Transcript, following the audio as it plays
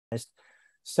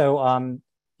So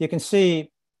you can see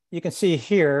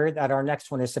here that our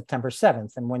next one is September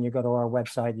 7th. And when you go to our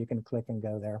website, you can click and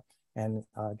go there and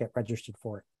get registered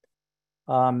for it.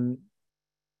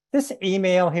 This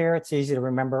email here, it's easy to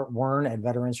remember,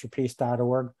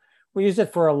 wern@veteransforpeace.org. We use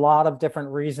it for a lot of different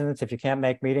reasons. If you can't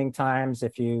make meeting times,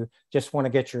 if you just want to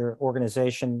get your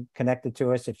organization connected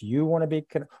to us, if you want to be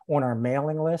on our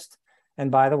mailing list.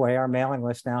 And by the way, our mailing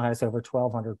list now has over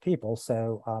 1,200 people.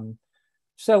 So,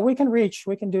 so we can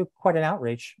do quite an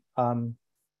outreach.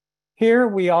 Here,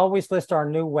 we always list our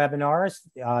new webinars.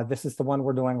 This is the one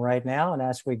we're doing right now. And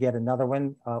as we get another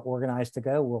one organized to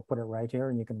go, we'll put it right here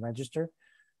and you can register.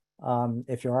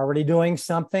 If you're already doing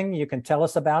something, you can tell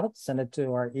us about it, send it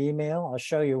to our email. I'll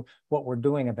show you what we're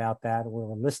doing about that.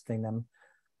 We're listing them.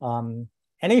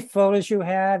 Any photos you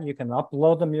have, you can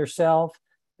upload them yourself.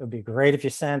 It would be great if you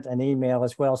sent an email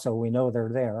as well so we know they're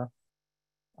there.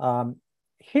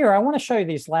 Here, I want to show you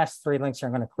these last 3 links. I'm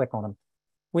going to click on them.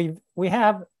 We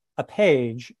have a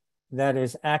page that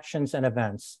is actions and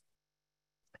events.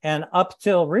 And up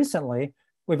till recently,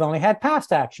 we've only had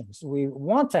past actions. We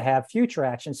want to have future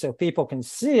actions so people can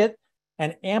see it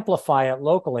and amplify it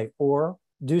locally or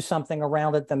do something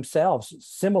around it themselves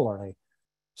similarly.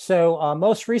 So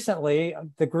most recently,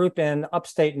 the group in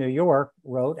upstate New York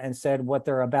wrote and said what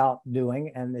they're about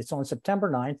doing, and it's on September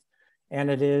 9th, and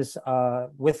it is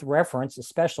with reference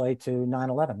especially to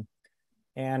 9/11.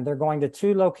 And they're going to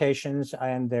 2 locations,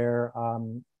 and they're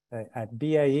at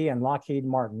BAE and Lockheed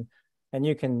Martin. And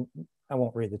you can, I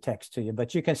won't read the text to you,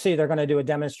 but you can see they're going to do a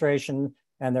demonstration,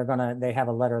 and they have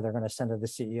a letter they're going to send to the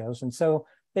CEOs. And so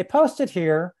they post it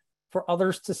here for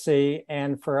others to see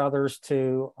and for others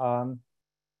to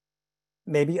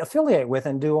maybe affiliate with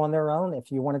and do on their own. If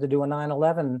you wanted to do a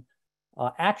 9/11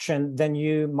 action, then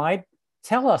you might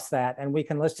tell us that, and we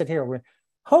can list it here. We're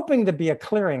hoping to be a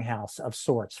clearinghouse of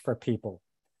sorts for people.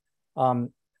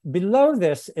 Below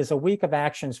this is a week of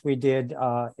actions we did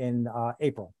in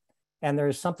April. And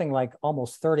there's something like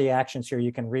almost 30 actions here.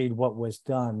 You can read what was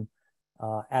done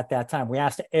at that time. We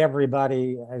asked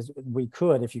everybody as we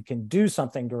could, if you can do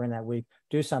something during that week,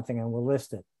 do something, and we'll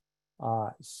list it.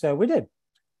 So we did.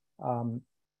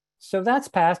 So that's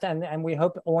passed, and we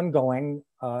hope ongoing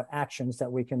actions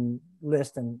that we can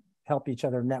list and help each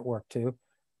other network to.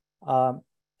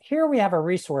 Here we have a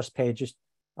resource page,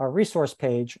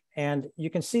 and you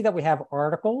can see that we have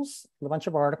articles, a bunch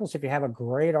of articles. If you have a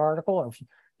great article, if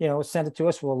send it to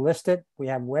us, we'll list it. We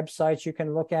have websites you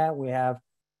can look at. We have,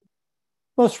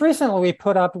 most recently we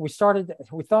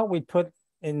thought we'd put,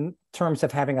 in terms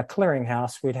of having a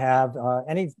clearinghouse, we'd have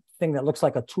anything that looks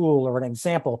like a tool or an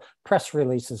example, press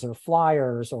releases or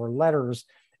flyers or letters.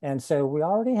 And so we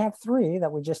already have 3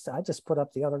 that I just put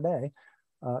up the other day.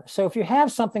 So if you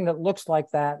have something that looks like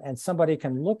that and somebody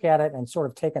can look at it and sort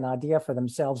of take an idea for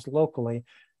themselves locally,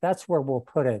 that's where we'll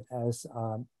put it as,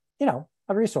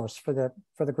 a resource for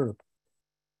the group.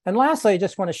 And lastly, I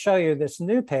just want to show you this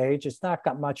new page. It's not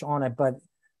got much on it, but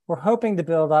we're hoping to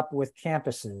build up with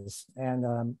campuses.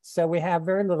 And so we have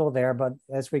very little there, but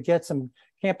as we get some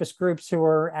campus groups who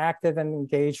are active and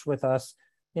engaged with us,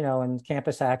 in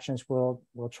campus actions, we'll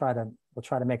try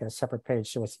to make it a separate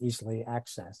page so it's easily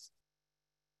accessed.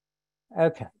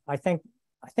 Okay, I think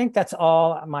that's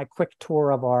all my quick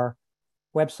tour of our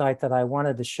website that I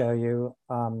wanted to show you.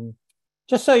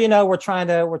 Just so you know, we're trying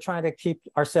to keep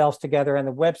ourselves together, and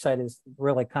the website is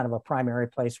really kind of a primary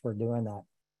place we're doing that.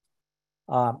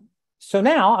 So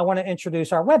now I want to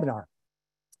introduce our webinar.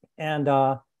 And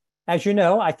as you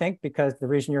know, I think because the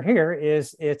reason you're here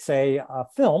is it's a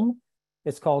film.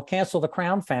 It's called Cancel the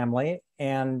Crown Family.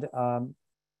 And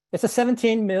it's a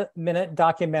 17-minute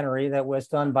documentary that was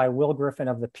done by Will Griffin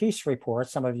of the Peace Report.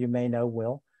 Some of you may know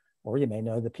Will, or you may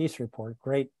know the Peace Report.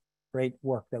 Great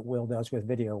work that Will does with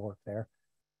video work there.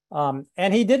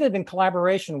 And he did it in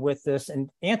collaboration with this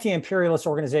anti-imperialist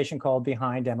organization called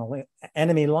Behind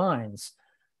Enemy Lines.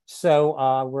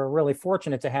 So we're really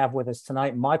fortunate to have with us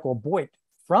tonight Michael Boyt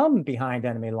from Behind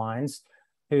Enemy Lines,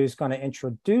 who's going to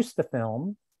introduce the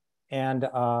film and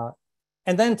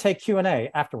then take Q&A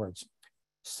afterwards.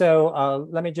 So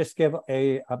let me just give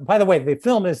by the way, the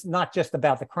film is not just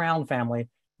about the Crown family.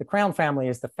 The Crown family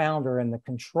is the founder and the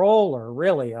controller,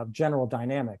 really, of General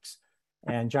Dynamics.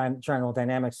 And General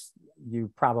Dynamics,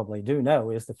 you probably do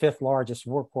know, is the 5th largest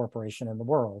war corporation in the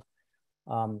world.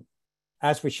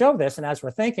 As we show this and as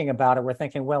we're thinking about it, we're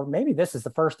thinking, well, maybe this is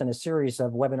the first in a series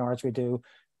of webinars we do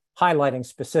highlighting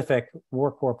specific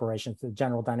war corporations, the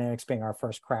General Dynamics being our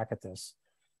first crack at this.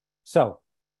 So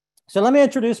let me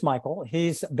introduce Michael.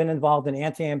 He's been involved in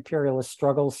anti-imperialist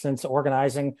struggles since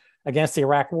organizing against the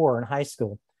Iraq War in high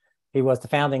school. He was the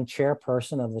founding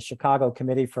chairperson of the Chicago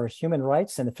Committee for Human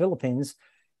Rights in the Philippines,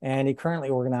 and he currently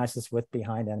organizes with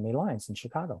Behind Enemy Lines in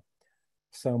Chicago.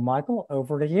 So Michael,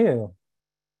 over to you.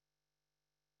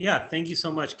 Yeah, thank you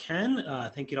so much, Ken.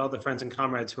 Thank you to all the friends and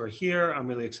comrades who are here. I'm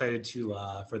really excited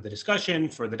for the discussion,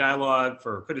 for the dialogue,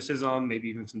 for criticism, maybe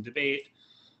even some debate.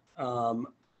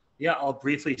 Yeah, I'll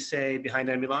briefly say Behind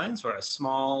Enemy Lines. We're a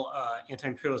small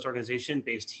anti-imperialist organization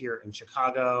based here in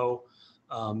Chicago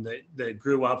that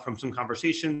grew up from some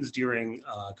conversations during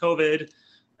COVID.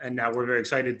 And now we're very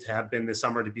excited to have been this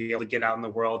summer to be able to get out in the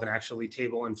world and actually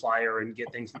table and flyer and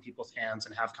get things in people's hands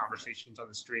and have conversations on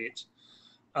the street.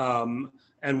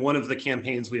 And one of the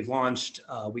campaigns we've launched,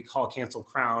 we call Cancel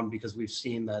Crown, because we've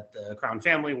seen that the Crown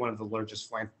family, one of the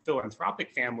largest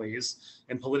philanthropic families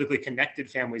and politically connected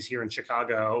families here in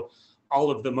Chicago, all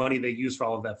of the money they use for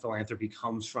all of that philanthropy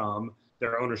comes from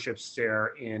their ownership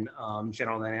share in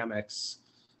General Dynamics.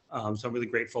 So I'm really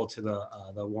grateful to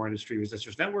the War Industry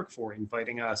Resisters Network for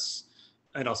inviting us.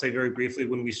 And I'll say very briefly,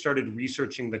 when we started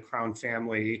researching the Crown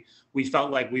family, we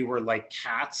felt like we were like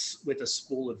cats with a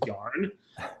spool of yarn,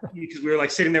 because we were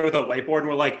like sitting there with a whiteboard and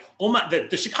we're like, oh my,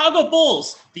 the Chicago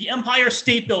Bulls, the Empire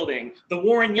State Building, the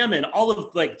war in Yemen, all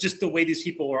of like just the way these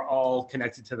people are all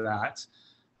connected to that.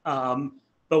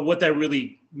 But what that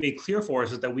really made clear for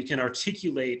us is that we can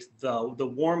articulate the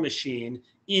war machine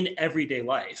in everyday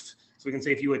life. So we can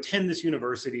say, if you attend this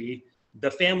university,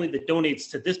 the family that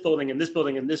donates to this building and this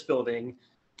building and this building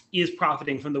is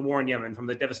profiting from the war in Yemen, from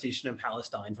the devastation in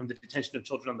Palestine, from the detention of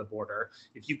children on the border.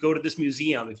 If you go to this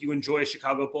museum, if you enjoy a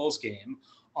Chicago Bulls game,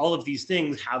 all of these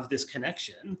things have this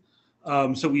connection.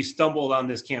 So we stumbled on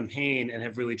this campaign and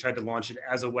have really tried to launch it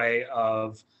as a way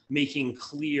of making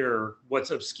clear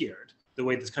what's obscured, the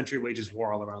way this country wages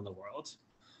war all around the world.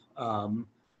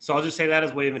 So I'll just say that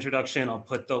as a way of introduction. I'll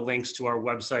put the links to our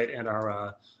website and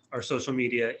our social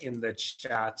media in the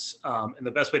chat. And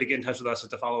the best way to get in touch with us is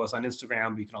to follow us on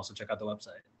Instagram. You can also check out the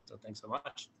website. So thanks so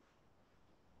much.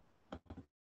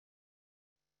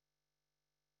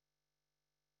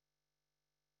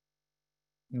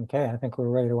 Okay, I think we're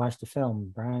ready to watch the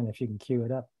film. Brian, if you can cue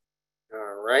it up.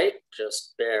 All right,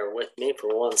 just bear with me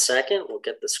for 1 second. We'll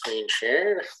get the screen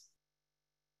shared.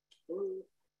 All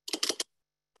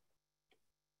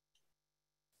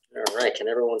right, can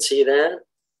everyone see that?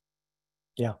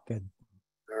 Yeah, good.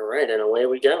 All right, and away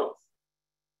we go.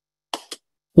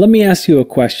 Let me ask you a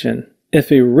question. If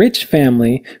a rich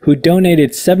family who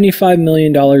donated $75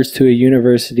 million to a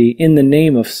university in the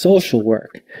name of social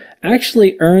work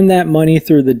actually earned that money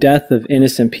through the death of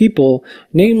innocent people,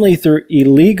 namely through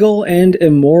illegal and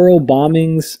immoral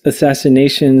bombings,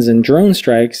 assassinations, and drone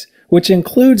strikes, which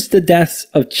includes the deaths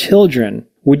of children,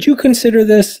 would you consider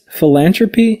this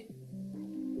philanthropy?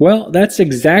 Well, that's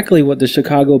exactly what the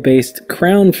Chicago-based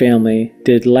Crown family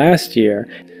did last year.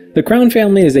 The Crown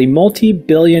family is a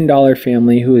multi-billion-dollar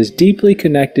family who is deeply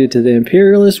connected to the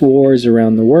imperialist wars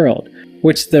around the world,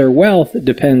 which their wealth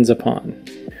depends upon.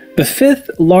 The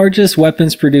fifth largest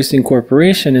weapons-producing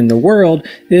corporation in the world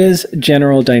is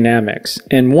General Dynamics,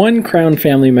 and one Crown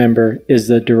family member is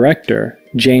the director,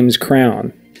 James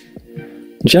Crown.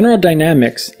 General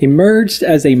Dynamics emerged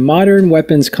as a modern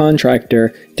weapons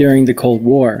contractor during the Cold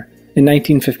War. In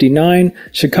 1959,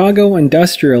 Chicago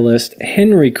industrialist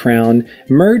Henry Crown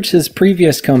merged his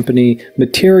previous company,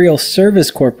 Material Service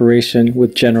Corporation,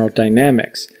 with General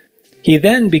Dynamics. He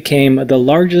then became the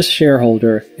largest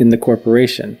shareholder in the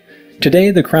corporation.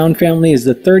 Today, the Crown family is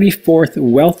the 34th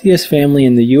wealthiest family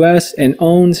in the U.S. and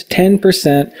owns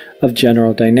 10% of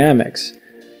General Dynamics.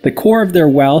 The core of their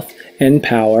wealth and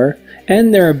power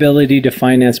and their ability to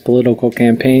finance political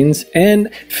campaigns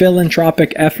and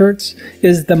philanthropic efforts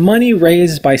is the money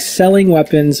raised by selling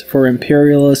weapons for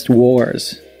imperialist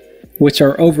wars, which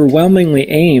are overwhelmingly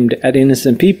aimed at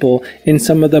innocent people in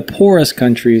some of the poorest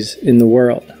countries in the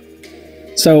world.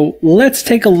 So let's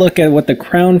take a look at what the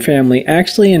Crown family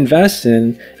actually invests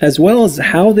in, as well as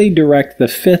how they direct the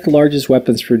fifth largest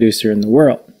weapons producer in the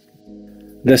world.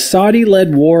 The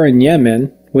Saudi-led war in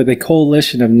Yemen, with a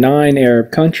coalition of 9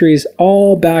 Arab countries,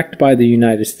 all backed by the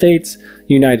United States,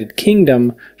 United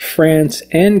Kingdom, France,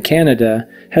 and Canada,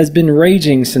 has been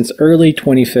raging since early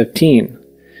 2015.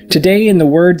 Today, in the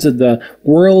words of the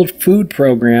World Food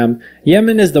Program,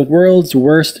 Yemen is the world's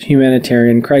worst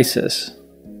humanitarian crisis.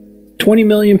 20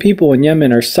 million people in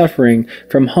Yemen are suffering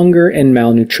from hunger and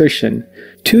malnutrition.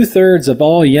 2/3 of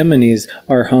all Yemenis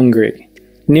are hungry.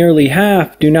 Nearly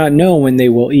half do not know when they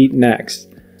will eat next.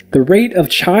 The rate of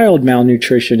child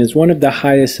malnutrition is one of the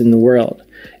highest in the world.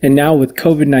 And now with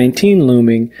COVID-19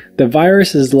 looming, the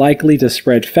virus is likely to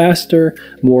spread faster,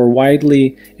 more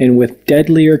widely, and with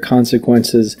deadlier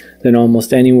consequences than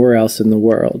almost anywhere else in the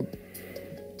world.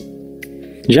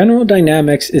 General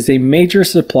Dynamics is a major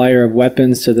supplier of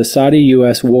weapons to the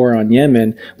Saudi-US war on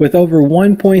Yemen with over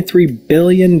 $1.3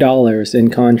 billion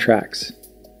in contracts.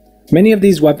 Many of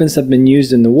these weapons have been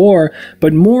used in the war,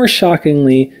 but more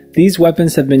shockingly, these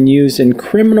weapons have been used in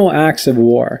criminal acts of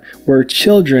war, where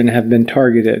children have been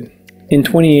targeted. In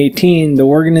 2018, the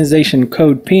organization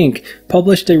Code Pink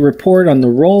published a report on the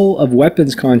role of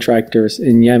weapons contractors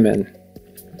in Yemen.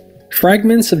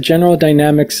 Fragments of General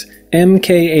Dynamics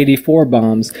Mk-84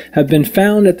 bombs have been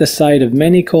found at the site of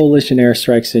many coalition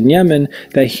airstrikes in Yemen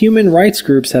that human rights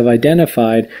groups have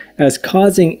identified as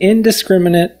causing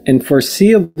indiscriminate and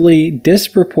foreseeably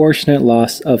disproportionate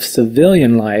loss of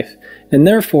civilian life, and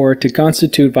therefore to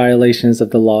constitute violations of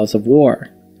the laws of war.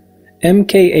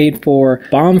 Mk-84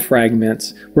 bomb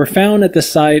fragments were found at the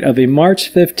site of a March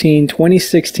 15,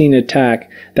 2016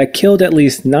 attack that killed at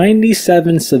least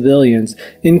 97 civilians,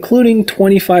 including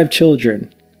 25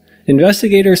 children.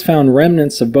 Investigators found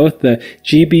remnants of both the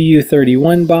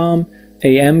GBU-31 bomb,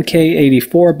 a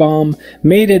Mk-84 bomb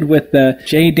mated with the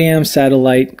JDAM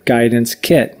satellite guidance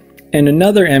kit, and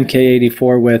another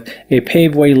Mk-84 with a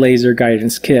paveway laser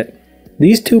guidance kit.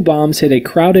 These two bombs hit a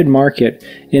crowded market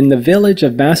in the village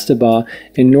of Mastaba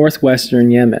in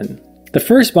northwestern Yemen. The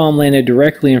first bomb landed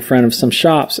directly in front of some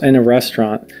shops and a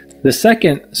restaurant. The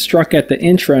second struck at the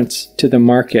entrance to the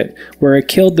market, where it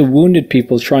killed the wounded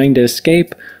people trying to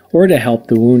escape or to help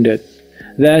the wounded.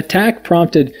 The attack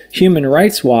prompted Human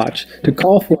Rights Watch to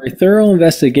call for a thorough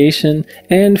investigation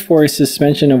and for a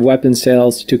suspension of weapons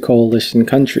sales to coalition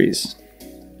countries.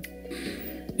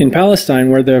 In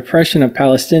Palestine, where the oppression of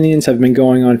Palestinians have been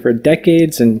going on for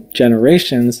decades and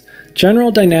generations,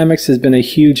 General Dynamics has been a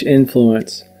huge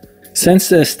influence. Since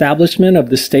the establishment of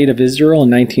the State of Israel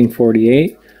in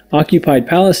 1948, occupied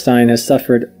Palestine has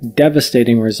suffered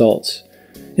devastating results.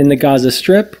 In the Gaza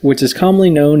Strip, which is commonly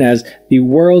known as the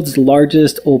world's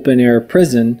largest open-air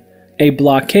prison, a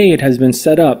blockade has been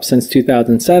set up since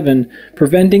 2007,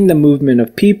 preventing the movement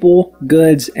of people,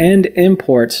 goods, and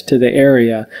imports to the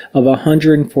area of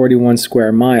 141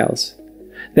 square miles.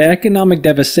 The economic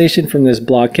devastation from this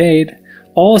blockade,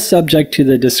 all subject to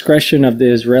the discretion of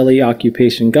the Israeli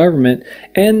occupation government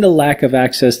and the lack of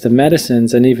access to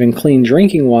medicines and even clean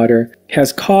drinking water,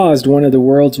 has caused one of the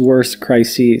world's worst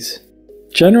crises.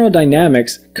 General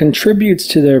Dynamics contributes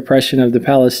to the oppression of the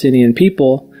Palestinian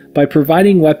people by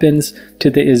providing weapons to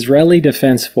the Israeli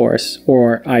Defense Force,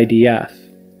 or IDF.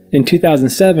 In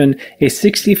 2007, a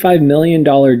 $65 million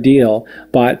deal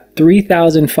bought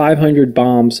 3,500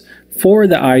 bombs for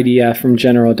the IDF from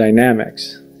General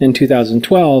Dynamics. In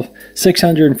 2012,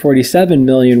 $647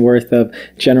 million worth of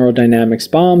General Dynamics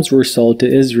bombs were sold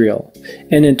to Israel.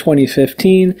 And in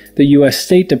 2015, the U.S.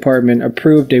 State Department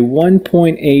approved a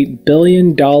 $1.8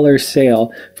 billion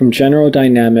sale from General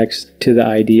Dynamics to the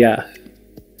IDF.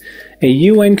 A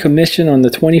UN commission on the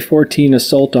 2014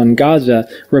 assault on Gaza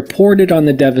reported on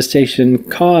the devastation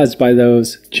caused by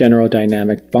those General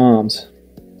Dynamics bombs.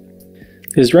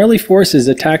 Israeli forces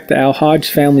attacked the Al-Hajj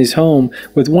family's home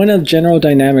with one of General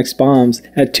Dynamics' bombs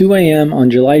at 2 a.m. on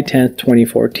July 10,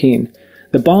 2014.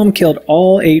 The bomb killed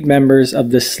all 8 members of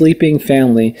the sleeping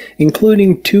family,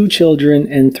 including 2 children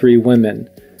and 3 women.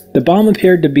 The bomb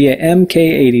appeared to be a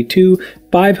Mk-82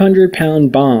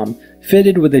 500-pound bomb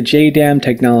fitted with a JDAM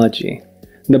technology.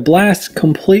 The blast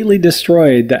completely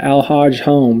destroyed the Al-Hajj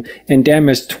home and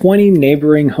damaged 20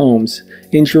 neighboring homes,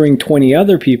 injuring 20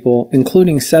 other people,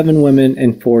 including 7 women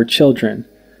and 4 children.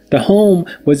 The home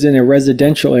was in a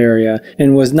residential area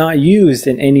and was not used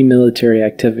in any military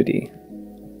activity.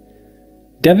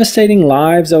 Devastating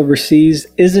lives overseas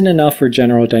isn't enough for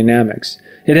General Dynamics.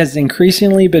 It has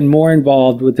increasingly been more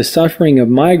involved with the suffering of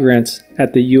migrants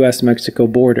at the US-Mexico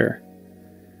border.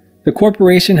 The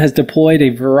corporation has deployed a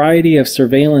variety of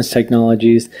surveillance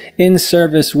technologies in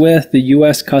service with the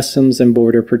U.S. Customs and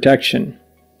Border Protection.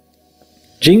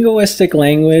 Jingoistic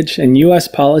language and U.S.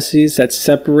 policies that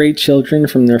separate children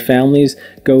from their families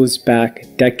goes back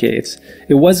decades.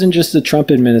 It wasn't just the Trump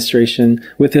administration,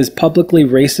 with his publicly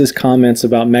racist comments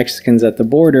about Mexicans at the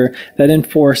border, that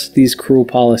enforced these cruel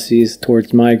policies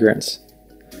towards migrants.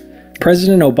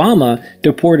 President Obama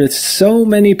deported so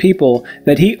many people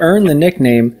that he earned the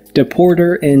nickname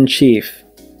Deporter-in-Chief.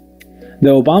 The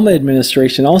Obama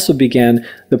administration also began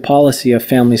the policy of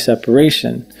family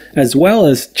separation, as well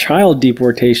as child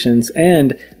deportations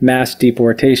and mass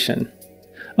deportation.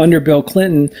 Under Bill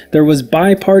Clinton, there was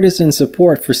bipartisan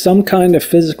support for some kind of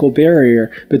physical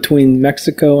barrier between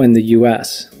Mexico and the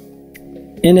U.S.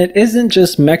 And it isn't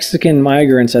just Mexican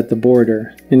migrants at the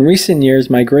border. In recent years,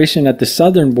 migration at the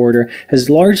southern border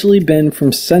has largely been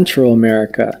from Central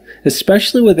America,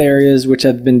 especially with areas which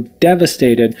have been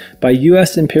devastated by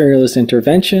U.S. imperialist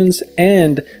interventions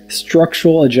and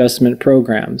structural adjustment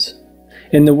programs.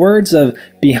 In the words of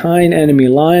Behind Enemy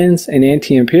Lines, an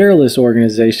anti-imperialist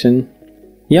organization,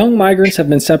 young migrants have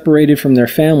been separated from their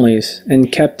families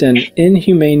and kept in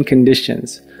inhumane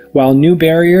conditions, while new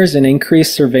barriers and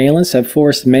increased surveillance have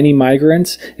forced many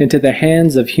migrants into the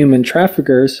hands of human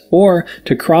traffickers or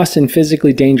to cross in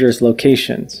physically dangerous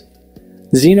locations.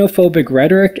 Xenophobic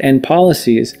rhetoric and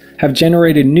policies have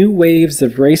generated new waves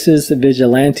of racist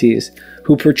vigilantes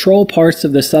who patrol parts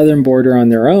of the southern border on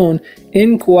their own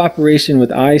in cooperation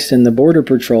with ICE and the Border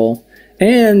Patrol,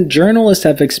 and journalists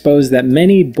have exposed that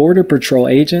many Border Patrol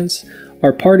agents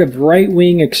are part of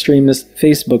right-wing extremist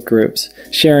Facebook groups,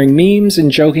 sharing memes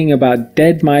and joking about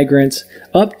dead migrants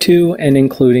up to and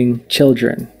including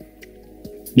children.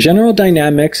 General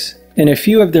Dynamics and a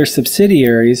few of their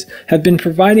subsidiaries have been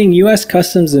providing U.S.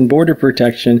 Customs and Border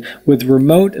Protection with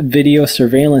remote video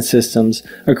surveillance systems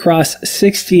across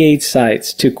 68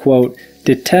 sites to, quote,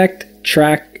 detect,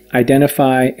 track,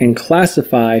 identify, and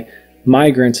classify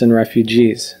migrants and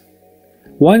refugees.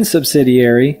 One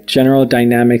subsidiary, General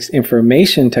Dynamics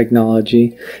Information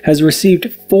Technology, has received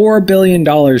 $4 billion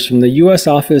from the U.S.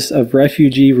 Office of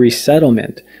Refugee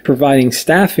Resettlement, providing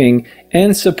staffing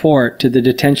and support to the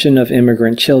detention of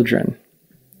immigrant children.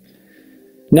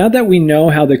 Now that we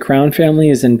know how the Crown family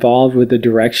is involved with the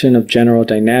direction of General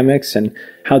Dynamics and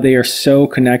how they are so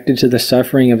connected to the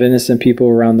suffering of innocent people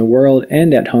around the world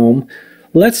and at home,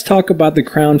 let's talk about the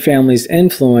Crown family's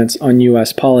influence on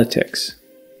U.S. politics.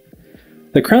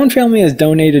 The Crown family has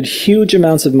donated huge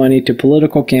amounts of money to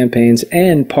political campaigns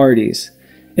and parties.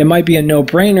 It might be a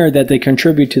no-brainer that they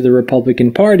contribute to the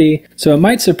Republican Party, so it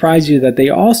might surprise you that they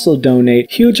also donate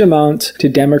huge amounts to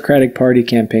Democratic Party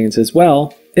campaigns as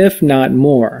well, if not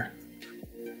more.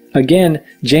 Again,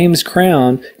 James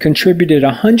Crown contributed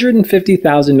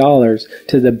 $150,000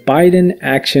 to the Biden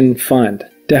Action Fund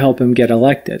to help him get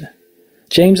elected.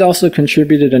 James also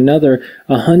contributed another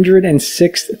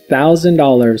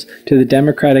 $106,000 to the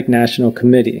Democratic National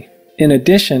Committee. In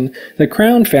addition, the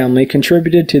Crown family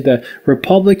contributed to the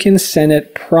Republican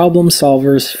Senate Problem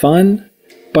Solvers Fund,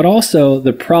 but also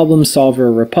the Problem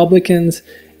Solver Republicans,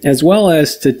 as well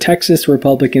as to Texas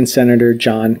Republican Senator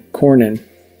John Cornyn.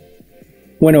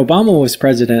 When Obama was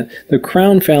president, the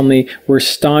Crown family were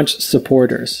staunch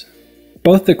supporters.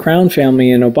 Both the Crown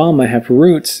family and Obama have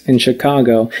roots in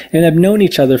Chicago and have known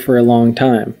each other for a long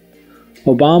time.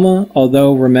 Obama,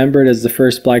 although remembered as the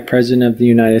first black president of the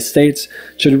United States,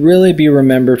 should really be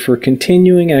remembered for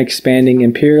continuing and expanding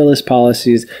imperialist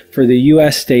policies for the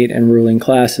U.S. state and ruling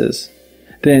classes.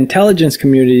 The intelligence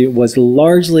community was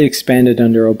largely expanded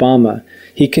under Obama.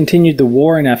 He continued the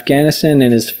war in Afghanistan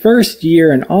in his first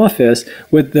year in office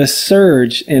with the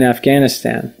surge in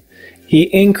Afghanistan. He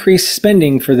increased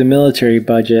spending for the military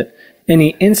budget, and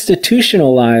he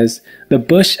institutionalized the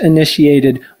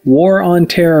Bush-initiated War on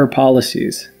Terror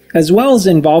policies, as well as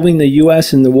involving the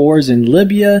U.S. in the wars in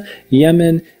Libya,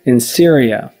 Yemen, and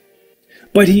Syria.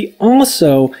 But he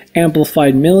also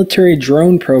amplified military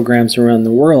drone programs around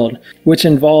the world, which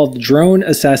involved drone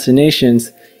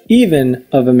assassinations even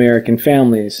of American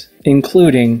families,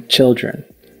 including children.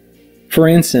 For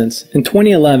instance, in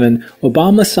 2011,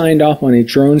 Obama signed off on a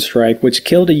drone strike which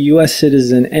killed a U.S.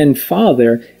 citizen and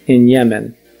father in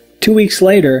Yemen. 2 weeks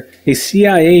later, a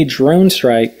CIA drone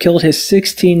strike killed his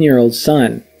 16-year-old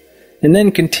son. And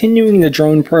then continuing the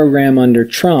drone program under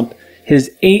Trump, his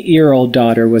 8-year-old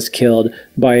daughter was killed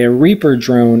by a Reaper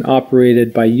drone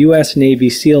operated by U.S. Navy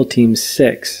SEAL Team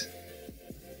 6.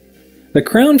 The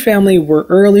Crown family were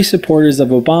early supporters of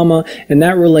Obama, and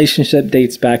that relationship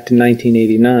dates back to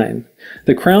 1989.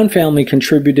 The Crown family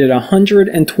contributed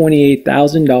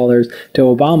 $128,000 to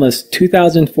Obama's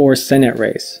 2004 Senate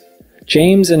race.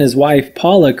 James and his wife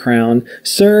Paula Crown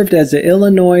served as the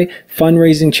Illinois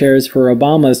fundraising chairs for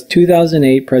Obama's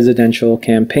 2008 presidential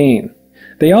campaign.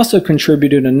 They also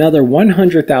contributed another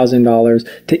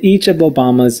 $100,000 to each of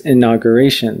Obama's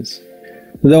inaugurations.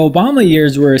 The Obama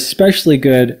years were especially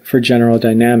good for General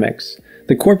Dynamics.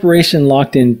 The corporation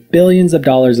locked in billions of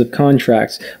dollars of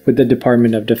contracts with the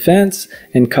Department of Defense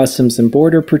and Customs and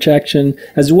Border Protection,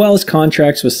 as well as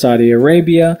contracts with Saudi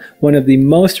Arabia, one of the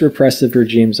most repressive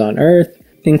regimes on earth,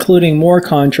 including more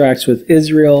contracts with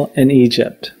Israel and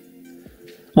Egypt.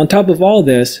 On top of all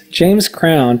this, James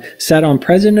Crown sat on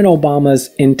President Obama's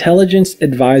Intelligence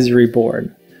Advisory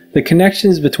Board. The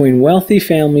connections between wealthy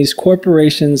families,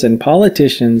 corporations, and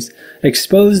politicians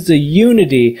expose the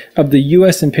unity of the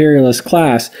U.S. imperialist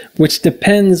class, which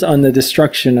depends on the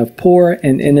destruction of poor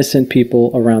and innocent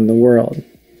people around the world.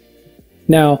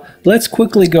 Now, let's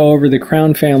quickly go over the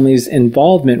Crown family's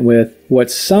involvement with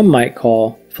what some might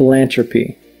call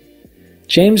philanthropy.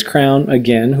 James Crown,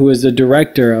 again, who is the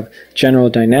director of General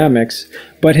Dynamics,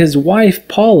 but his wife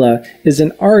Paula is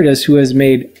an artist who has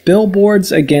made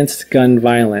billboards against gun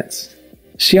violence.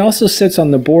 She also sits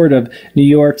on the board of New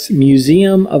York's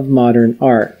Museum of Modern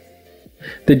Art.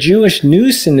 The Jewish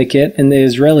News Syndicate and the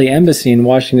Israeli Embassy in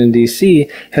Washington, D.C.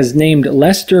 has named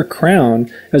Lester Crown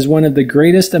as one of the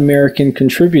greatest American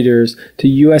contributors to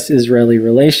U.S.-Israeli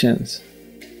relations.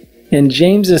 And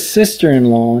James's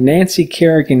sister-in-law, Nancy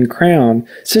Kerrigan Crown,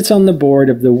 sits on the board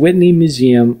of the Whitney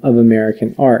Museum of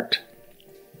American Art.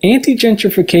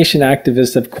 Anti-gentrification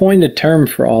activists have coined a term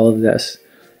for all of this: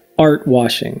 art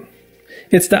washing.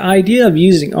 It's the idea of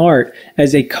using art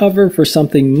as a cover for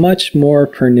something much more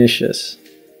pernicious.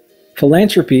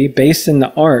 Philanthropy, based in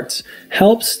the arts,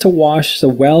 helps to wash the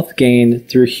wealth gained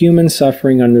through human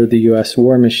suffering under the U.S.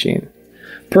 war machine.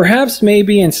 Perhaps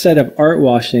maybe instead of art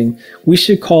washing, we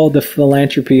should call the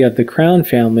philanthropy of the Crown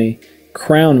family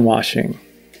crown washing.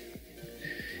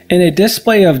 In a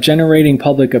display of generating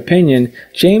public opinion,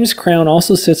 James Crown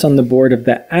also sits on the board of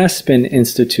the Aspen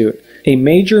Institute, a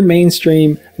major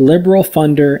mainstream liberal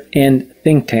funder and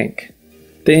think tank.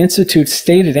 The Institute's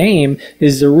stated aim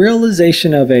is the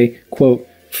realization of a, quote,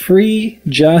 free,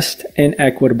 just, and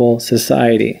equitable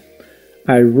society.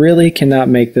 I really cannot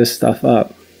make this stuff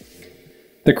up.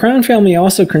 The Crown family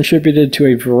also contributed to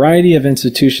a variety of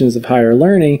institutions of higher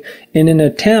learning in an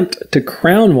attempt to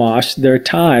crown wash their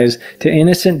ties to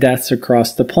innocent deaths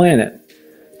across the planet.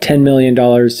 $10 million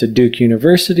to Duke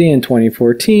University in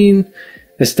 2014,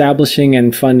 establishing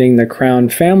and funding the Crown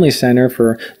Family Center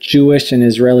for Jewish and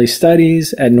Israeli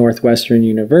Studies at Northwestern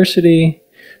University,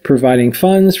 providing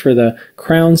funds for the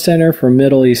Crown Center for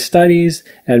Middle East Studies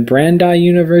at Brandeis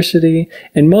University,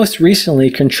 and most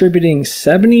recently contributing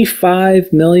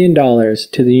 $75 million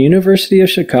to the University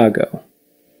of Chicago.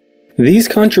 These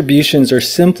contributions are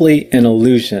simply an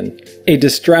illusion, a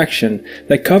distraction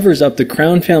that covers up the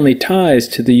Crown family ties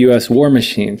to the U.S. war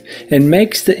machine and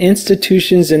makes the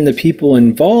institutions and the people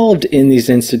involved in these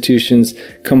institutions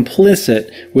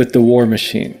complicit with the war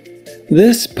machine.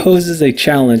 This poses a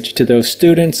challenge to those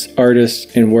students,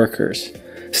 artists, and workers.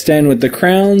 Stand with the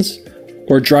Crowns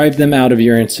or drive them out of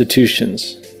your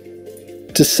institutions.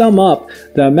 To sum up,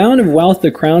 the amount of wealth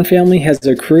the Crown family has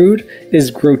accrued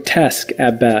is grotesque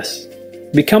at best.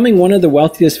 Becoming one of the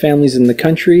wealthiest families in the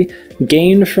country,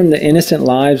 gained from the innocent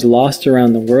lives lost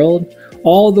around the world,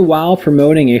 all the while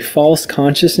promoting a false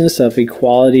consciousness of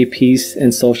equality, peace,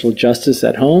 and social justice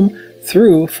at home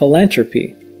through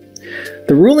philanthropy.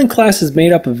 The ruling class is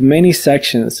made up of many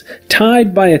sections,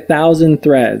 tied by 1,000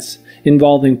 threads,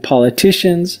 involving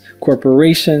politicians,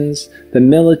 corporations, the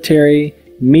military,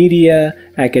 media,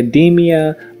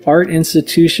 academia, art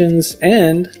institutions,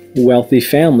 and wealthy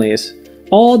families,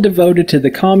 all devoted to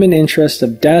the common interest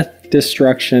of death,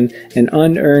 destruction, and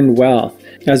unearned wealth,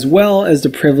 as well as the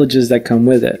privileges that come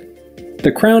with it.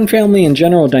 The Crown family and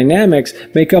General Dynamics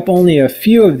make up only a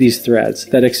few of these threads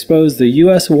that expose the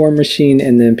U.S. war machine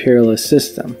and the imperialist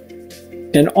system.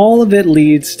 And all of it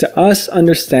leads to us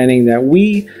understanding that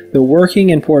we, the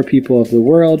working and poor people of the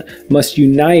world, must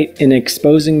unite in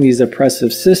exposing these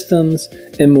oppressive systems,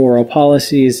 immoral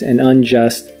policies, and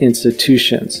unjust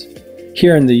institutions.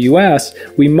 Here in the U.S.,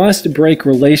 we must break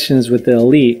relations with the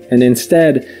elite and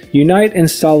instead unite in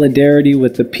solidarity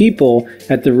with the people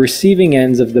at the receiving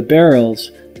ends of the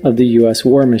barrels of the U.S.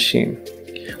 war machine.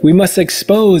 We must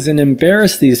expose and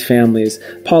embarrass these families,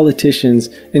 politicians,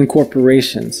 and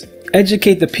corporations,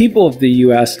 educate the people of the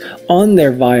U.S. on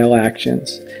their vile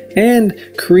actions, and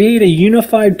create a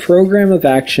unified program of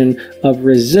action of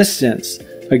resistance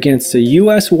against the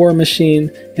U.S. war machine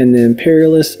and the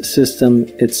imperialist system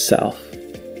itself.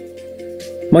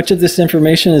 Much of this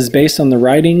information is based on the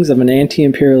writings of an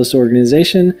anti-imperialist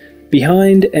organization,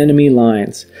 Behind Enemy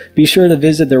Lines. Be sure to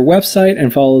visit their website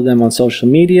and follow them on social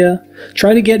media.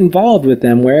 Try to get involved with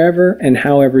them wherever and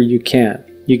however you can.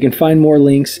 You can find more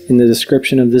links in the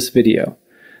description of this video.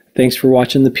 Thanks for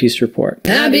watching the Peace Report.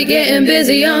 I be getting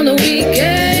busy on the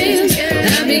weekends.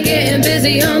 I be getting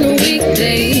busy on the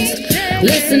weekdays.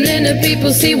 Listening to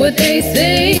people, see what they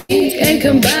think, and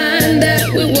combine that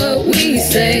with what we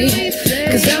say.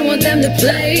 Cause I want them to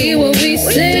play what we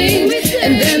sing,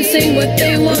 and then sing what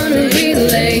they wanna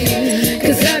relay.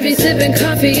 Cause I be sipping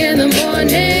coffee in the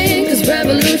morning, cause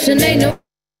revolution ain't no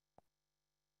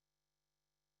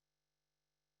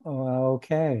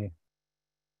Okay.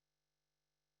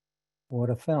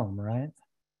 What a film, right?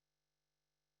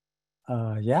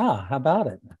 Yeah, how about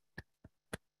it?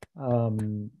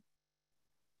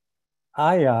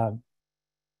 I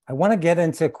want to get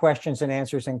into questions and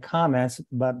answers and comments,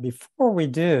 but before we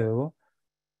do,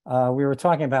 we were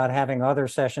talking about having other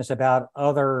sessions about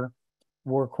other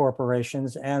war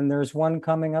corporations, and there's one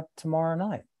coming up tomorrow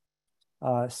night.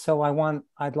 So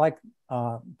I'd like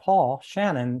Paul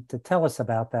Shannon to tell us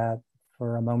about that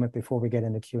for a moment before we get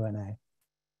into Q&A.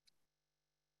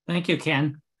 Thank you,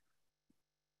 Ken.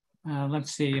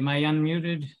 Let's see, am I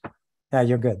unmuted? Yeah,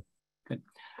 you're good. Good.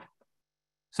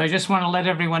 So I just want to let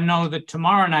everyone know that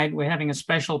tomorrow night we're having a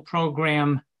special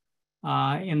program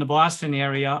in the Boston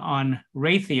area on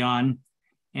Raytheon,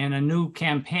 and a new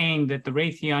campaign that the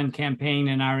Raytheon campaign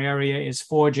in our area is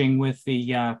forging with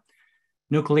the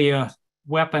nuclear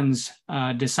weapons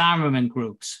disarmament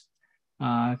groups,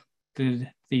 the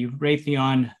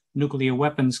Raytheon nuclear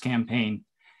weapons campaign.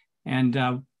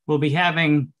 And we'll be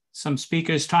having some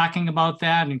speakers talking about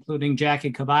that, including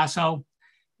Jackie Cabasso.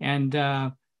 And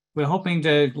we're hoping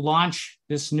to launch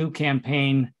this new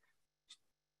campaign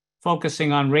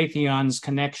focusing on Raytheon's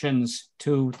connections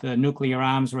to the nuclear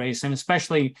arms race, and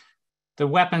especially the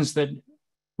weapons that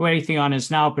Raytheon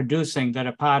is now producing that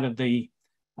are part of the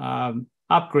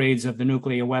upgrades of the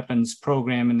nuclear weapons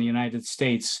program in the United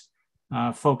States,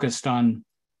 focused on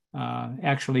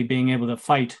actually being able to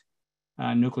fight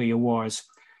nuclear wars.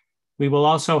 We will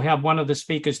also have one of the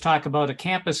speakers talk about a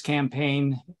campus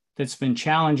campaign that's been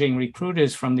challenging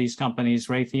recruiters from these companies,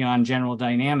 Raytheon, General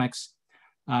Dynamics,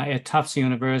 at Tufts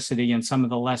University, and some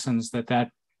of the lessons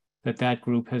that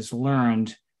group has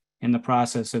learned in the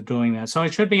process of doing that. So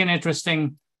it should be an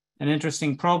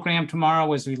interesting program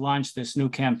tomorrow as we launch this new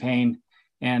campaign.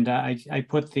 And I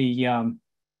put the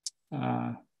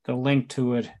link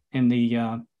to it in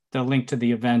the link to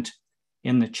the event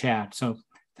in the chat. So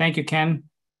thank you, Ken.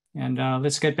 And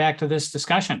let's get back to this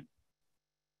discussion.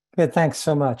 Good, thanks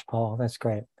so much, Paul. That's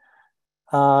great.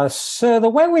 So the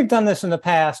way we've done this in the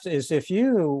past is if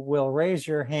you will raise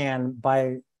your hand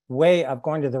by way of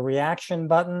going to the reaction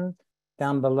button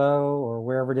down below or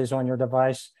wherever it is on your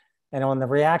device, and on the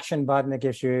reaction button, it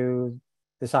gives you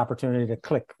this opportunity to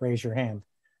click raise your hand.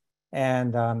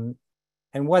 And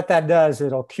what that does,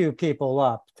 it'll cue people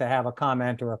up to have a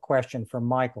comment or a question from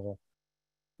Michael.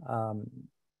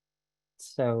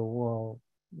 So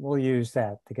we'll use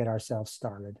that to get ourselves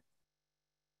started.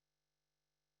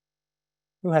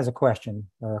 Who has a question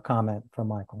or a comment for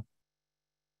Michael?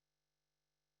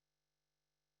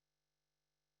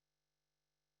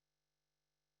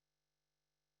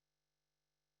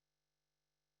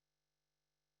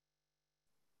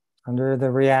 Under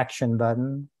the reaction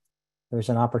button, there's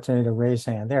an opportunity to raise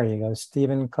hand. There you go,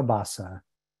 Stephen Cabasa.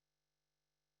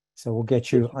 So we'll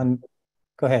get you on.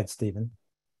 Go ahead, Stephen.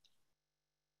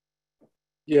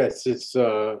 Yes, it's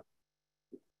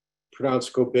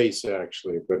pronounced Cobasa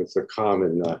actually, but it's a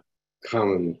common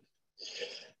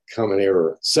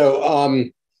error. So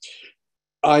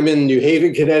I'm in New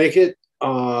Haven, Connecticut.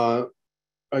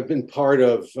 I've been part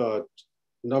of a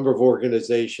number of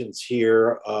organizations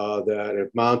here that have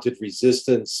mounted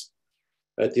resistance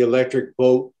at the Electric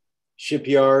Boat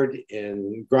Shipyard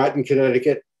in Groton,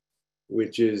 Connecticut,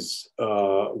 which is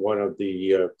one of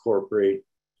the corporate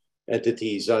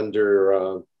entities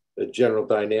under General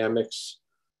Dynamics.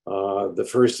 The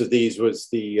first of these was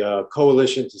the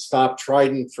Coalition to Stop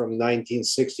Trident from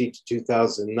 1960 to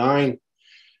 2009,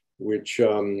 which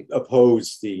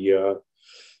opposed the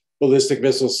ballistic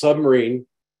missile submarine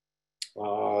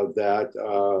that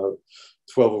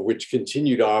 12 of which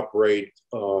continue to operate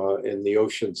in the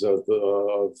oceans of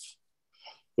the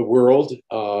world,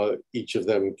 each of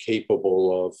them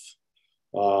capable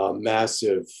of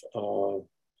massive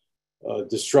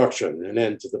destruction, an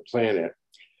end to the planet.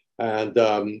 And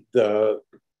the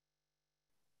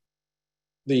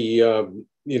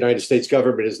United States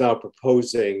government is now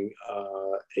proposing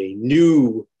a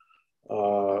new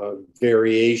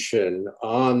variation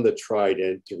on the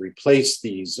Trident to replace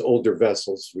these older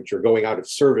vessels, which are going out of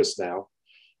service now.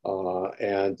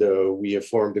 And we have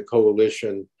formed a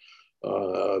coalition,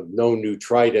 No New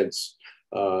Tridents,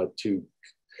 to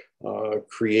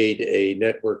create a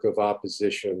network of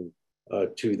opposition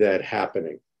to that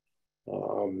happening.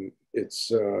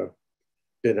 It's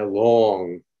been a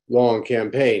long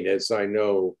campaign, as I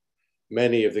know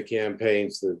many of the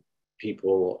campaigns that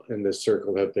people in this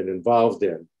circle have been involved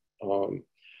in.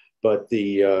 But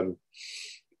the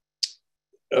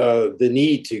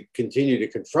need to continue to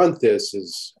confront this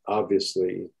is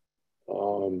obviously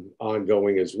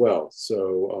ongoing as well.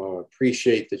 So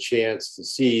appreciate the chance to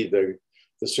see the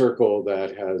the circle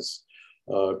that has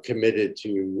committed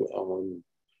to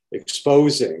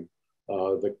exposing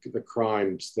the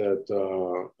crimes that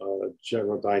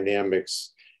General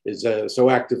Dynamics is so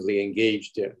actively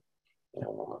engaged in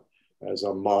as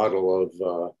a model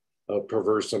of a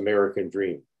perverse American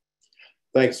dream.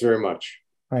 Thanks very much.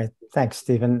 All right, thanks,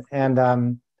 Stephen.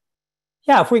 And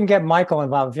yeah, if we can get Michael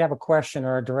involved, if you have a question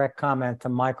or a direct comment to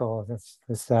Michael,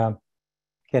 let's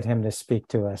get him to speak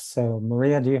to us. So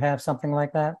Maria, do you have something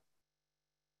like that?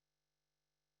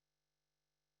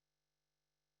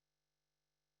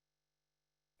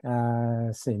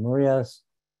 Let's see, Maria's,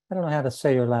 I don't know how to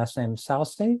say your last name,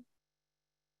 Salsti?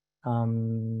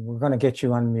 We're going to get you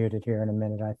unmuted here in a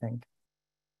minute, I think.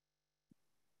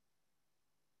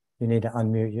 You need to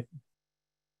unmute you.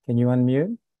 Can you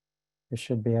unmute? There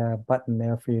should be a button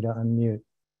there for you to unmute.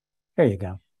 There you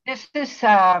go. This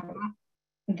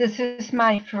is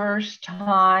my first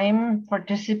time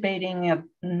participating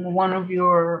in one of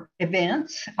your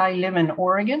events. I live in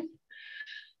Oregon,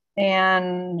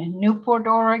 and Newport,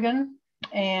 Oregon,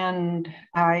 and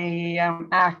I am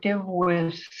active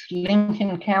with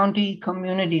Lincoln County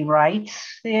Community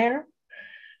Rights there.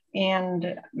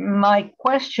 And my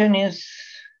question is,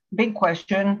 big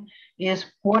question is,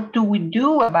 what do we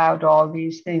do about all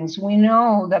these things? We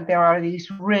know that there are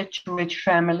these rich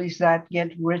families that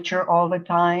get richer all the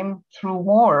time through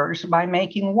wars, by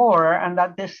making war, and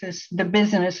that this is the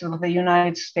business of the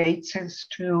United States, is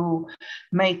to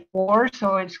make war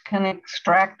so it can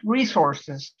extract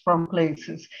resources from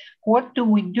places. What do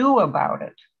we do about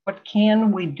it? What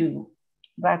can we do?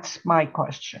 That's my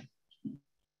question.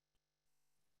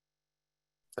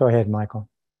 Go ahead, Michael.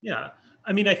 Yeah.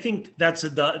 I mean, I think that's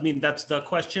the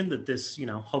question that this,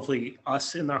 hopefully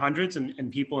us in the hundreds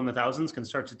and people in the thousands can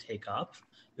start to take up.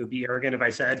 It would be arrogant if I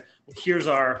said, well, here's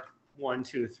our 1,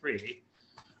 2, 3.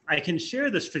 I can share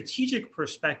the strategic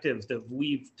perspective that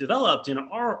we've developed in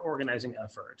our organizing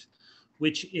effort,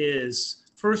 which is,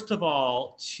 first of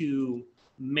all, to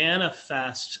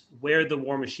manifest where the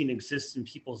war machine exists in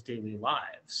people's daily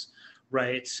lives,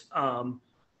 right?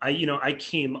 I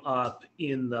came up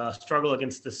in the struggle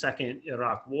against the second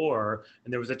Iraq war,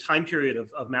 and there was a time period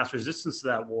of mass resistance to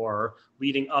that war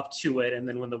leading up to it. And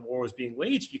then when the war was being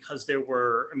waged, because there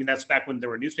were, that's back when there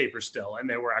were newspapers still, and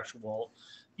there were actual,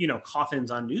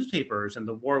 coffins on newspapers, and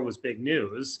the war was big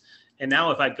news. And now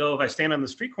if I stand on the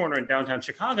street corner in downtown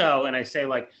Chicago and I say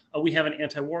like, oh, we have an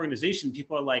anti-war organization,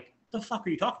 people are like, the fuck are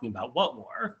you talking about? What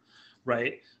war?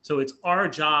 Right? So it's our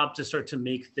job to start to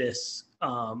make this,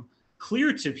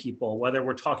 clear to people, whether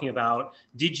we're talking about,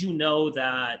 did you know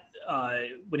that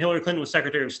when Hillary Clinton was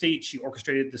Secretary of State, she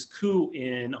orchestrated this coup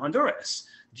in Honduras?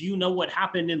 Do you know what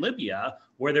happened in Libya,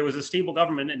 where there was a stable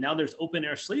government and now there's open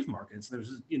air slave markets?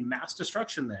 There's mass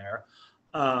destruction there.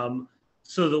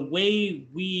 So the way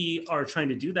we are trying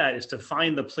to do that is to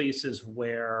find the places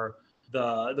where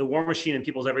the war machine in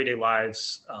people's everyday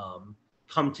lives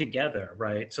come together,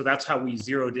 right? So that's how we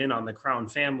zeroed in on the Crown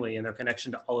family and their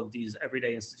connection to all of these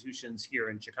everyday institutions here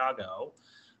in Chicago.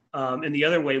 And the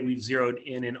other way we've zeroed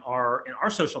in our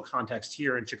social context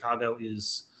here in Chicago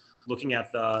is looking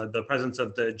at the presence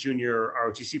of the junior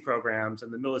ROTC programs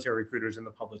and the military recruiters in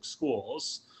the public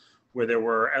schools, where there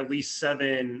were at least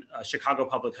 7 Chicago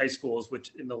public high schools,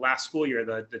 which in the last school year,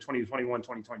 the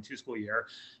 2021-2022 school year,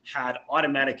 had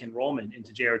automatic enrollment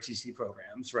into JROTC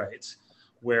programs, right?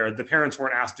 Where the parents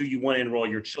weren't asked, do you want to enroll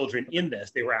your children in this?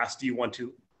 They were asked, do you want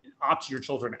to opt your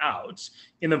children out,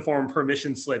 in the form of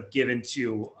permission slip given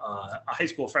to a high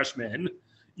school freshman,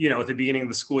 at the beginning of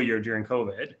the school year during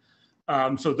COVID.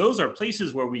 So those are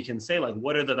places where we can say, like,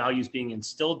 what are the values being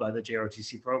instilled by the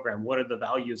JROTC program? What are the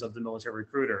values of the military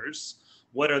recruiters?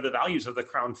 What are the values of the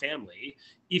Crown family?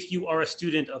 If you are a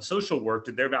student of social work,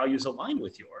 do their values align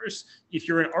with yours? If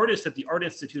you're an artist at the Art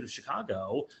Institute of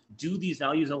Chicago, do these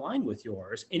values align with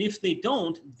yours? And if they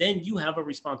don't, then you have a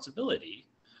responsibility,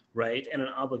 right? And an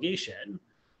obligation.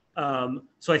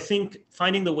 So I think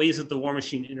finding the ways that the war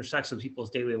machine intersects with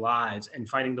people's daily lives and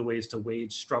finding the ways to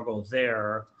wage struggle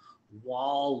there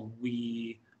while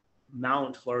we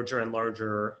mount larger and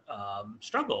larger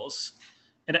struggles.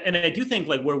 And I do think,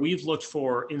 like, where we've looked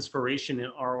for inspiration in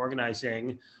our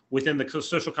organizing within the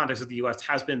social context of the US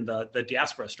has been the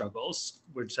diaspora struggles,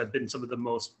 which have been some of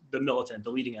the militant, the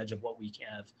leading edge of what we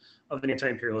have of the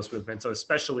anti-imperialist movement. So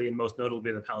especially and most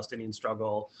notably the Palestinian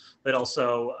struggle, but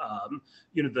also,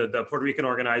 the Puerto Rican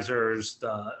organizers,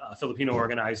 the Filipino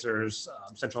organizers,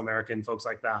 Central American folks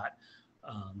like that.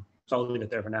 So I'll leave it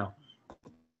there for now.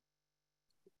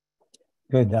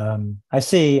 Good. I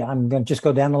see. I'm going to just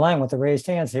go down the line with the raised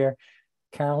hands here.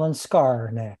 Carolyn Scarr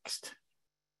next.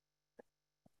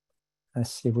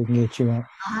 Let's see if we can get you on.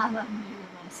 I haven't muted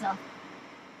myself.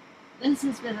 This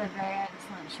has been a very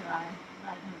excellent show. I'm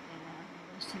glad to have been on.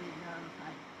 I wish to be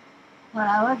notified. What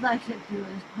I would like to do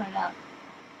is point out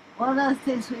one of the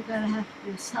things we're going to have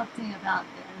to do something about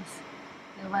is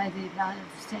the way the United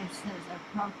States has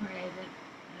appropriated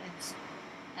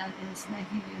and is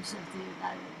making use of the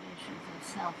United Nations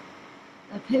itself.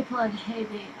 The people in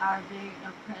Haiti are being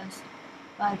oppressed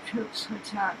by troops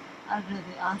which are under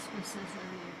the auspices of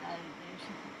the United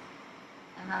Nations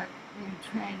and are being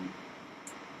trained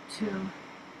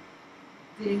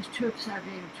these troops are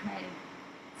being trained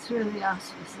through the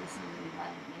auspices of the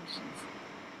United Nations.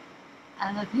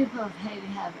 And the people of Haiti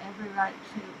have every right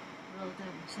to rule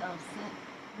themselves.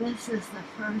 This is the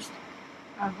first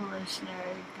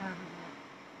revolutionary government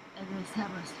in this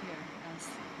hemisphere, as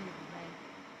people may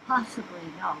possibly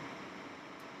know.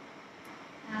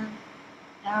 And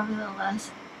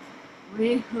nevertheless,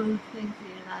 we who think the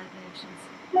United Nations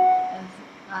is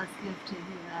God's gift to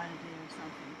humanity or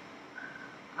something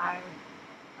are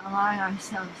allowing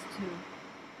ourselves to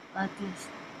let this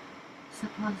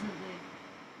supposedly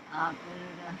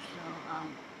international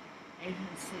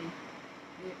agency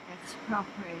be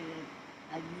expropriated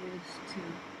and used to.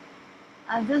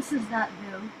 And this is not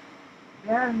new.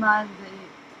 Bear in mind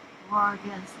the war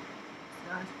against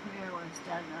North Korea was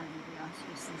done under the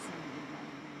auspices of the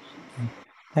United Nations.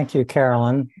 Thank you,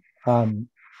 Carolyn.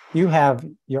 You have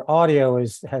your audio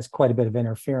has quite a bit of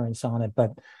interference on it,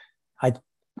 but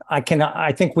I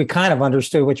think we kind of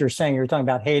understood what you're saying. You're talking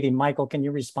about Haiti. Michael, can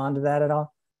you respond to that at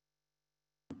all?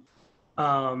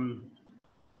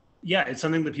 Yeah, it's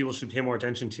something that people should pay more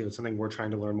attention to. It's something we're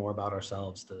trying to learn more about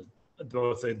ourselves,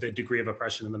 both the degree of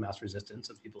oppression and the mass resistance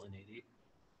of people in Haiti.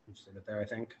 Just leave it there, I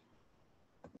think.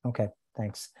 Okay,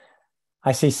 thanks.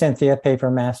 I see Cynthia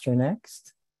Paper Master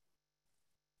next.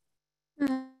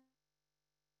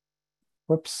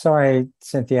 Whoops, sorry,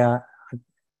 Cynthia.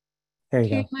 There you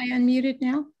go. Am I unmuted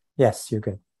now? Yes, you're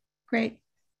good. Great.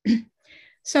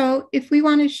 So if we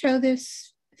want to show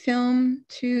this film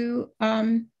to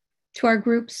our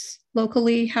groups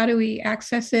locally, how do we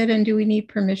access it, and do we need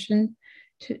permission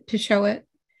to show it?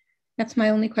 That's my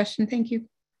only question. Thank you.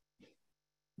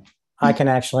 I can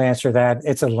actually answer that.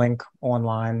 It's a link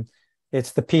online.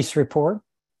 It's the Peace Report.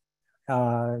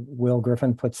 Will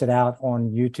Griffin puts it out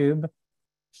on YouTube.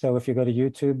 So if you go to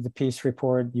YouTube, the Peace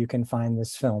Report, you can find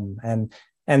this film. And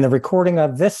the recording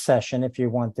of this session, if you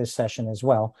want this session as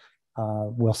well,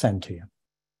 we'll send to you.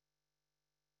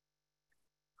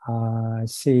 I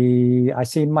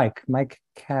see Mike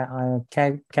Caggiano?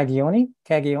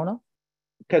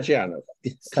 Caggiano.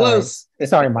 Close.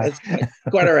 Sorry, Mike.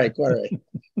 Quite all right.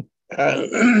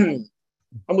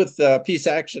 I'm with Peace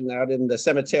Action out in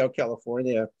San Mateo,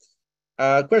 California.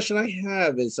 Question I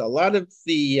have is a lot of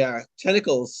the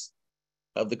tentacles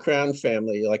of the Crown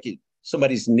family, like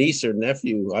somebody's niece or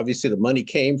nephew, obviously the money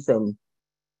came from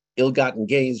ill-gotten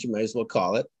gains, you might as well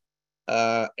call it.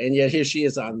 And yet here she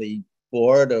is on the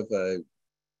board of a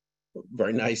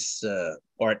very nice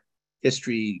art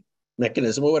history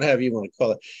mechanism, or what have you want to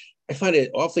call it. I find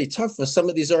it awfully tough for some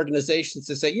of these organizations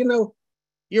to say, you know,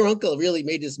 your uncle really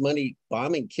made his money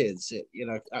bombing kids. You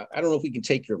know, I don't know if we can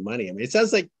take your money. I mean, it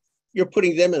sounds like you're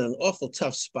putting them in an awful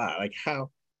tough spot. Like how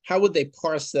would they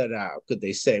parse that out? Could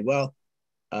they say, well,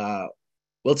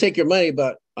 we'll take your money,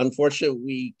 but unfortunately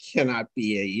we cannot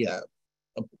be a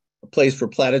place for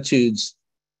platitudes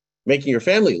making your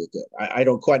family look good. I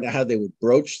don't quite know how they would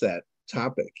broach that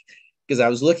topic, because I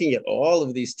was looking at all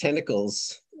of these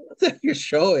tentacles that you're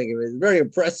showing. It was very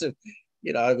impressive.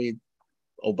 You know, I mean,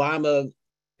 Obama,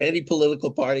 any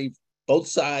political party, both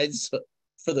sides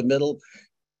for the middle.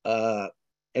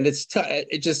 And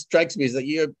it just strikes me as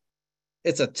that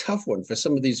it's a tough one for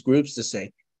some of these groups to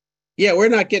say, yeah, we're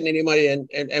not getting any money,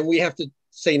 and we have to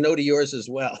say no to yours as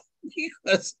well.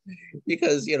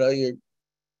 because you know,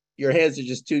 your hands are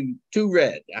just too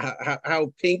red.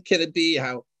 How pink can it be?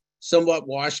 How somewhat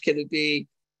washed can it be?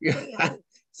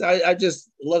 So I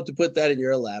just love to put that in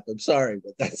your lap. I'm sorry,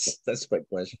 but that's my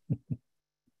question.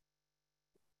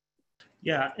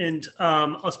 Yeah, and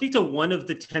I'll speak to one of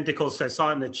the tentacles I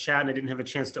saw in the chat, and I didn't have a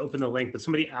chance to open the link, but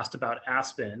somebody asked about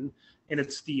Aspen, and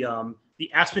it's the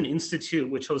Aspen Institute,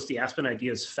 which hosts the Aspen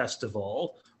Ideas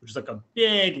Festival, which is like a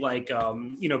big, like,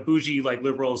 you know, bougie, like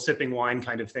liberal sipping wine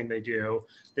kind of thing they do.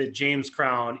 That James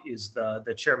Crown is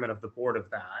the chairman of the board of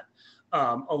that,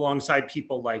 alongside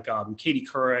people like Katie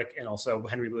Couric and also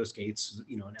Henry Louis Gates,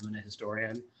 you know, an eminent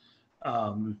historian.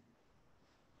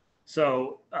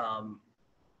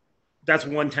 That's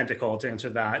one tentacle to answer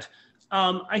that.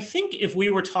 I think if we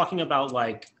were talking about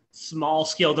like small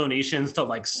scale donations to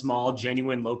like small,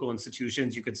 genuine local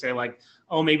institutions, you could say like,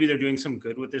 oh, maybe they're doing some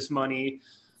good with this money.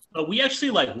 But we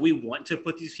actually we want to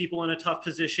put these people in a tough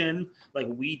position. Like,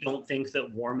 we don't think that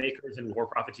war makers and war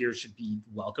profiteers should be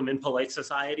welcome in polite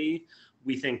society.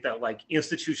 We think that like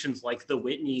institutions like the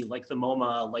Whitney, like the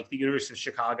MoMA, like the University of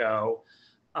Chicago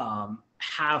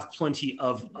have plenty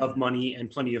of money and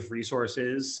plenty of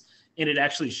resources. And it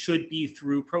actually should be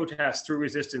through protests, through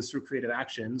resistance, through creative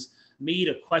actions, made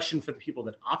a question for the people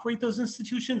that operate those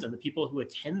institutions and the people who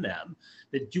attend them,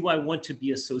 that do I want to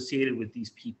be associated with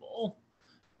these people?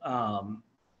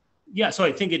 Yeah, so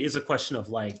I think it is a question of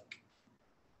like,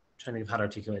 trying to think of how to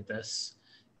articulate this.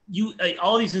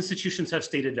 All these institutions have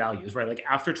stated values, right? Like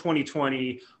after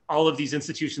 2020, all of these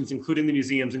institutions, including the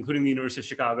museums, including the University of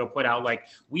Chicago, put out like,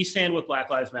 we stand with Black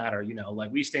Lives Matter,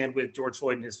 like we stand with George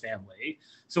Floyd and his family.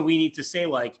 So we need to say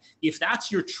like, if that's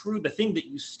the thing that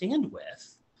you stand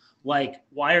with, like,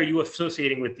 why are you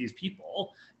associating with these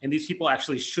people? And these people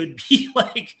actually should be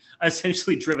like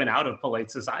essentially driven out of polite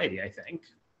society, I think.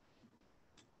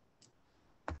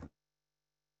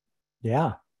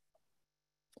 Yeah.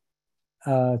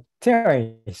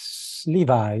 Terry,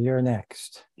 Levi, you're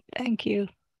next. Thank you.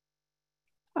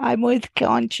 I'm with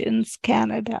Conscience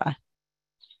Canada.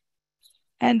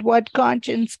 And what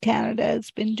Conscience Canada has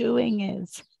been doing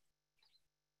is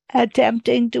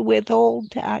attempting to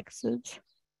withhold taxes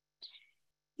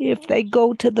if they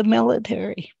go to the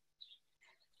military.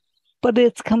 But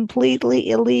it's completely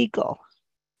illegal.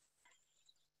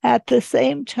 At the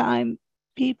same time,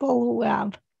 people who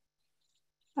have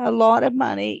a lot of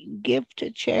money give to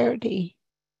charity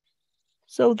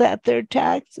so that their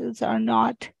taxes are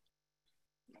not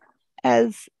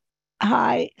as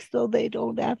high, so they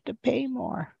don't have to pay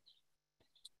more.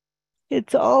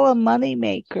 It's all a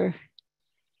moneymaker.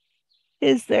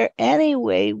 Is there any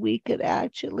way we could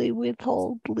actually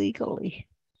withhold legally?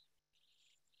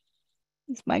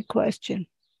 That's my question.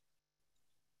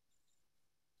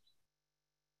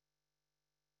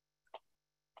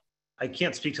 I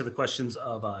can't speak to the questions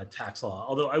of tax law,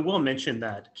 although I will mention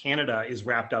that Canada is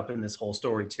wrapped up in this whole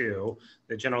story too.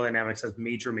 That General Dynamics has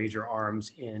major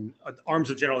arms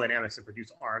of General Dynamics that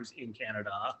produce arms in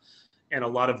Canada. And a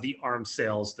lot of the arms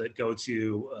sales that go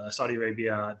to Saudi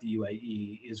Arabia, the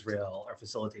UAE, Israel are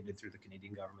facilitated through the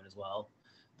Canadian government as well.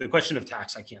 The question of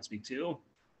tax, I can't speak to.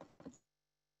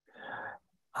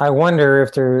 I wonder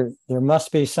if there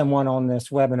must be someone on this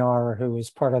webinar who is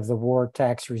part of the War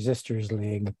Tax Resisters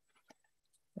League.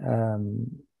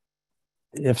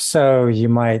 If so, you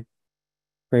might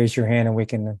raise your hand and we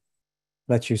can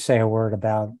let you say a word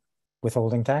about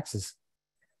withholding taxes.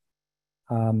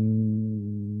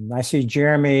 I see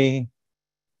Jeremy,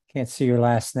 can't see your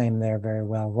last name there very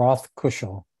well. Roth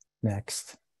Kushel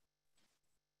next.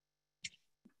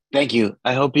 Thank you.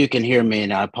 I hope you can hear me,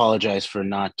 and I apologize for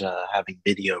not having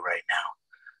video right now.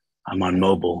 I'm on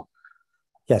mobile.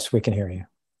 Yes, we can hear you.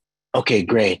 Okay,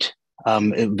 great.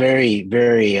 A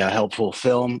very helpful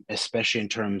film, especially in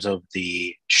terms of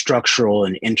the structural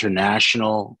and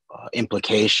international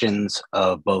implications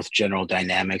of both General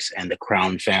Dynamics and the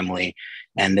Crown family.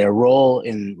 And their role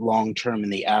in long-term in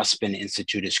the Aspen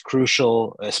Institute is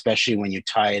crucial, especially when you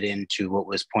tie it into what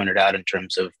was pointed out in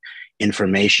terms of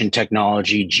information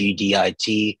technology,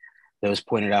 GDIT, that was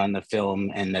pointed out in the film,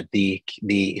 and that the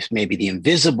maybe the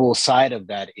invisible side of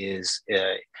that is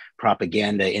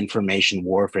propaganda, information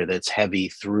warfare that's heavy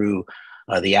through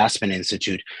the Aspen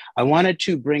Institute. I wanted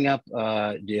to bring up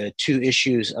the two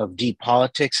issues of deep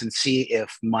politics and see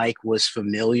if Mike was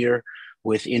familiar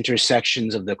with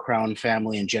intersections of the Crown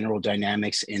family and General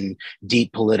Dynamics in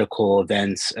deep political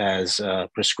events as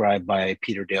prescribed by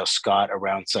Peter Dale Scott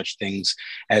around such things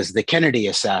as the Kennedy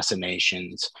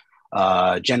assassinations.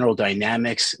 General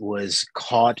Dynamics was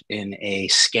caught in a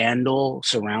scandal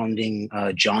surrounding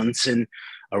Johnson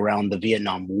around the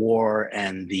Vietnam War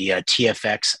and the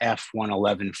TFX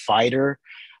F-111 fighter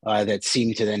that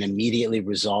seemed to then immediately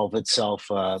resolve itself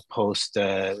post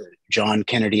John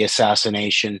Kennedy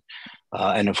assassination.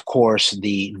 And of course,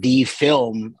 the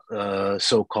film,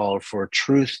 so-called for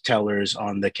truth tellers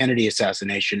on the Kennedy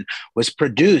assassination, was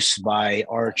produced by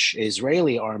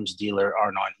arch-Israeli arms dealer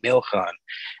Arnon Milchan.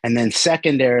 And then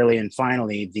secondarily and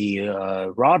finally, the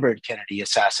Robert Kennedy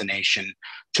assassination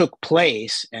took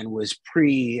place and was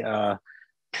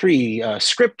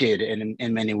pre-scripted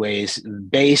in many ways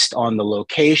based on the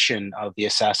location of the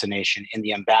assassination in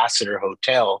the Ambassador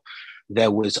Hotel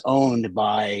that was owned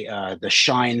by the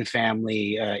Shine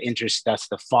family. That's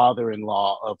the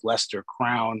father-in-law of Lester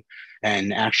Crown.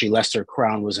 And actually Lester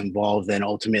Crown was involved then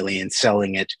ultimately in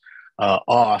selling it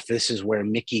off. This is where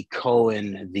Mickey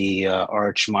Cohen, the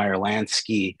Arch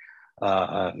Meyer-Lansky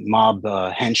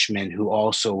mob henchman, who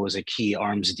also was a key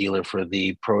arms dealer for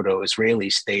the proto-Israeli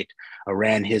state,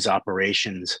 ran his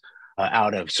operations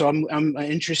out of. So I'm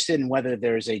interested in whether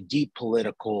there's a deep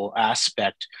political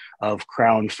aspect of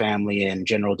Crown family and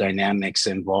General Dynamics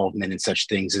involvement in such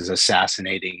things as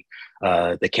assassinating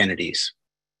the Kennedys.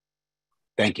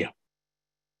 Thank you.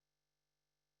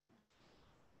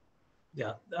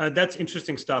 Yeah, that's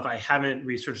interesting stuff. I haven't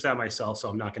researched that myself, so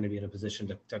I'm not going to be in a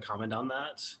position to comment on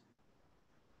that.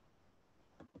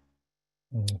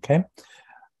 Okay.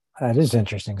 That is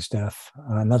interesting stuff.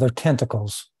 Another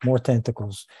tentacles, more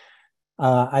tentacles.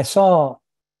 I saw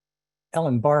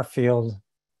Ellen Barfield,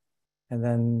 and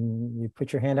then you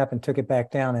put your hand up and took it back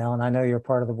down, Ellen. I know you're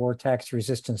part of the War Tax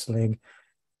Resistance League.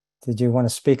 Did you want to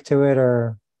speak to it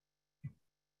or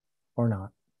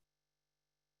not?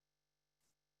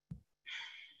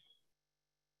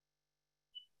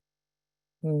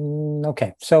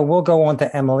 Okay, so we'll go on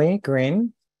to Emily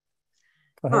Green.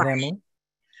 Go ahead, Hi. Emily.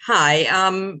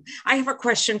 Hi, I have a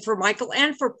question for Michael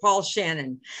and for Paul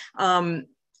Shannon.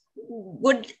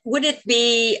 Would it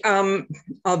be a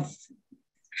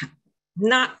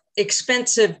not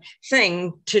expensive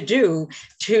thing to do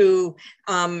to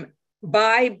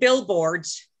buy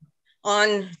billboards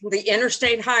on the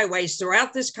interstate highways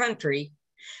throughout this country,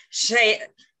 say,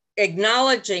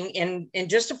 acknowledging in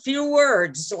just a few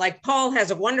words, like Paul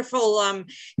has a wonderful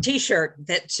t-shirt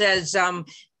that says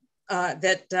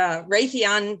that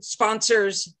Raytheon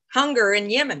sponsors hunger in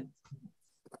Yemen.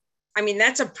 I mean,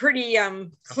 that's a pretty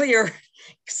clear,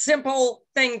 simple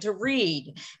thing to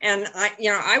read. And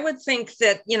I would think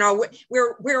that,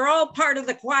 we're all part of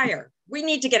the choir. We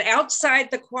need to get outside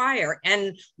the choir.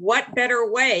 And what better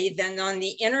way than on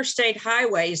the interstate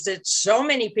highways that so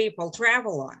many people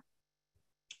travel on?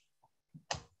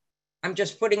 I'm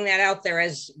just putting that out there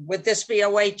as, would this be a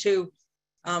way to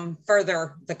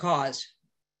further the cause?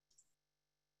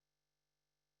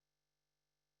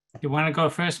 You want to go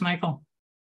first, Michael?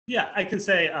 Yeah, I can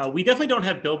say we definitely don't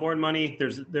have billboard money.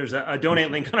 There's a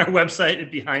donate link on our website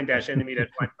at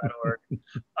behind-enemy.org.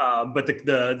 But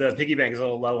the piggy bank is a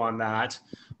little low on that.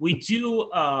 We do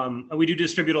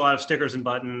distribute a lot of stickers and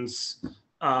buttons,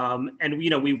 and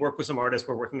we work with some artists.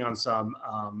 We're working on some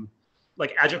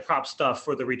like agitprop stuff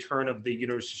for the return of the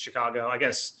University of Chicago. I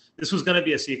guess this was going to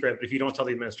be a secret, but if you don't tell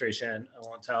the administration, I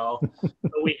won't tell.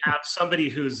 But we have somebody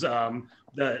who's so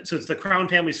it's the Crown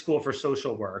Family School for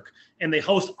Social Work, and they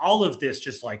host all of this,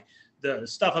 just like the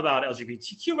stuff about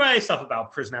LGBTQ rights, stuff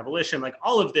about prison abolition, like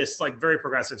all of this, like very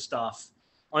progressive stuff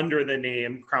under the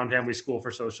name Crown Family School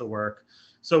for Social Work.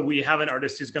 So we have an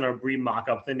artist who's going to re-mock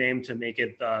up the name to make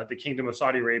it the Kingdom of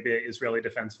Saudi Arabia Israeli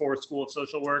Defense Force School of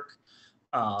Social Work.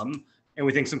 And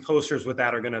we think some posters with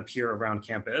that are going to appear around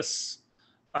campus.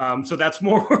 So that's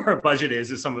more where our budget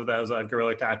is some of those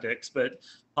guerrilla tactics. But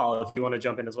Paul, if you want to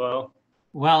jump in as well.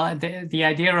 Well, the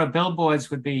idea of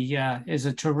billboards would be is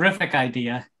a terrific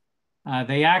idea.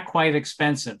 They are quite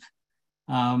expensive.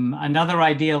 Another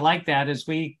idea like that is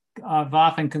we have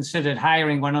often considered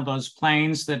hiring one of those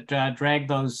planes that drag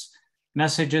those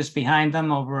messages behind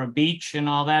them over a beach and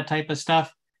all that type of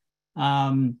stuff.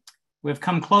 We've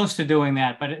come close to doing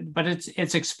that, but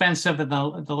it's expensive, and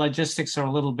the logistics are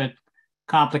a little bit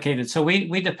complicated. So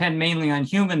we depend mainly on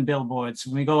human billboards.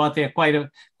 We go out there quite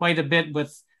a bit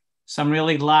with some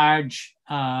really large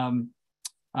banners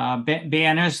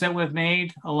that we've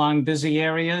made along busy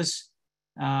areas,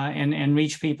 and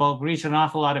reach an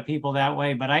awful lot of people that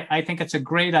way. But I think it's a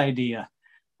great idea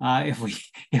if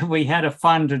we had a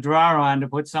fund to draw on to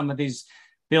put some of these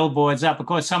billboards up. Of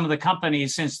course, some of the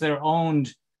companies, since they're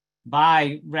owned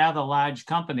by rather large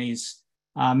companies,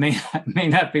 may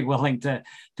not be willing to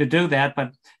do that,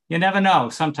 but you never know.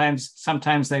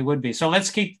 Sometimes they would be. So let's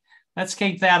keep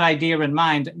that idea in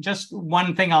mind. Just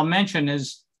one thing I'll mention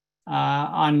is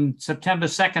on September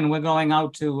 2nd, we're going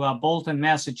out to Bolton,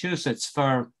 Massachusetts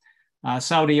for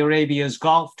Saudi Arabia's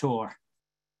golf tour.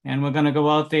 And we're going to go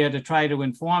out there to try to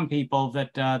inform people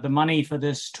that the money for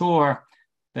this tour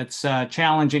that's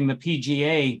challenging the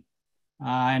PGA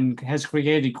and has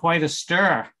created quite a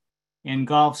stir in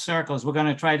golf circles. We're going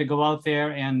to try to go out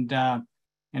there and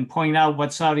point out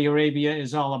what Saudi Arabia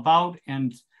is all about,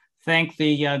 and thank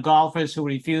the golfers who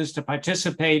refused to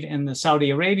participate in the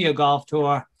Saudi Arabia golf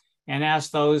tour, and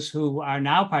ask those who are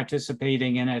now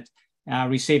participating in it,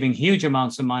 receiving huge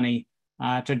amounts of money,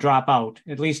 to drop out,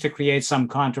 at least to create some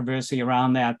controversy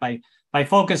around that by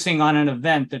focusing on an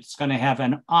event that's going to have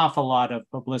an awful lot of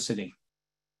publicity.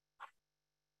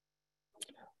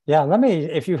 Yeah,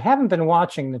 if you haven't been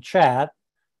watching the chat,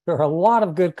 There are a lot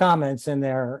of good comments in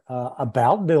there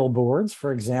about billboards,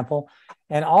 for example,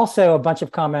 and also a bunch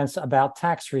of comments about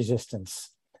tax resistance.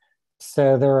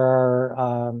 So there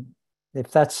are,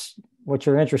 if that's what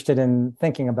you're interested in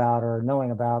thinking about or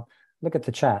knowing about, look at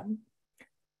the chat.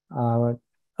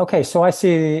 Okay, so I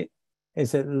see,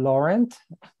 is it Laurent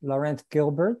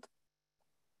Gilbert?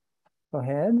 Go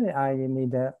ahead, you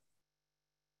need to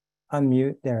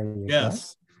unmute, there you go.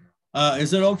 Yes.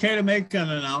 Is it okay to make an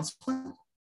announcement?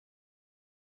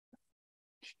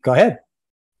 Go ahead.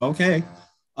 Okay.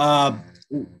 I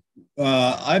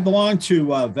belong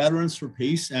to Veterans for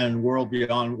Peace and World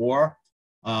Beyond War,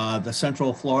 the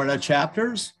Central Florida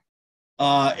chapters.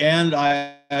 And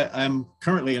I'm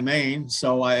currently in Maine,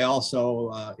 so I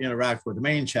also interact with the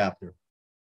Maine chapter.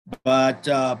 But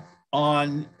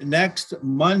on next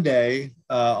Monday,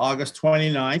 August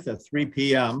 29th at 3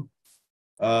 p.m.,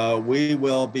 we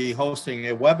will be hosting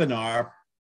a webinar.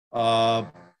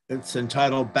 It's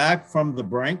entitled Back from the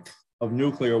Brink of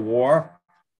Nuclear War.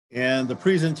 And the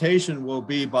presentation will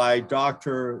be by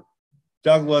Dr.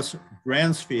 Douglas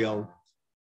Bransfield,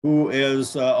 who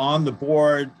is on the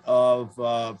board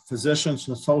of Physicians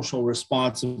for Social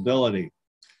Responsibility.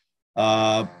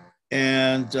 So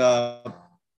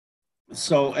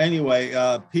anyway,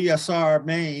 PSR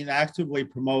Maine actively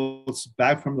promotes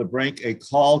Back from the Brink, a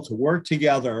call to work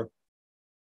together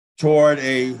toward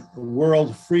a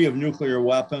world free of nuclear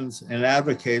weapons, and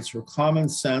advocates for common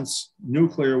sense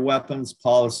nuclear weapons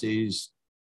policies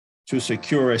to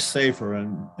secure a safer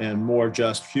and more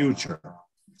just future.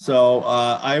 So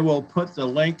I will put the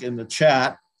link in the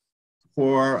chat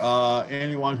for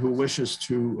anyone who wishes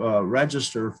to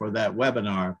register for that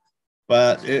webinar.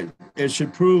 But it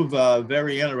should prove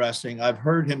very interesting. I've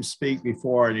heard him speak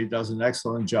before, and he does an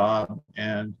excellent job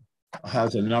and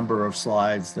has a number of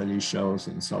slides that he shows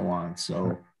and so on.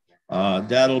 So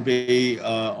that'll be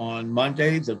on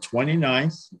Monday, the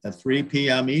 29th at 3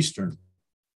 p.m. Eastern.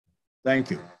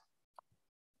 Thank you.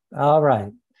 All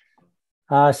right.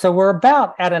 So we're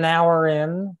about at an hour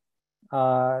in.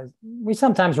 We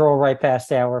sometimes roll right past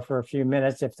the hour for a few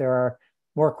minutes if there are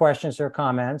more questions or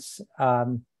comments.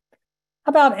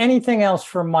 About anything else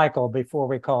from Michael before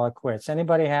we call it quits?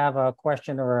 Anybody have a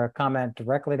question or a comment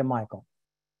directly to Michael?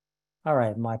 All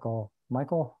right, Michael.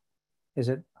 Michael, is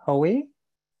it Hoey?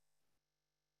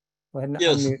 Go ahead and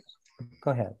unmute.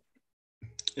 Go ahead.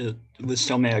 It was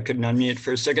telling me I couldn't unmute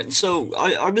for a second. So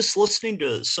I was listening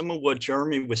to some of what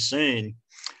Jeremy was saying,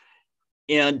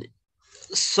 and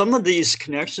some of these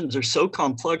connections are so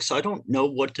complex, I don't know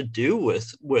what to do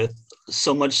with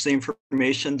so much of the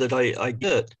information that I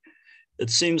get. It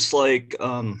seems like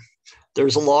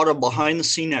there's a lot of behind the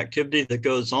scene activity that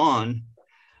goes on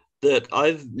that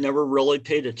I've never really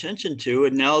paid attention to.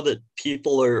 And now that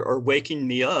people are waking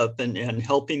me up and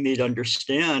helping me to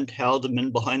understand how the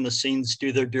men behind the scenes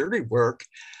do their dirty work,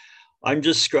 I'm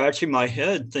just scratching my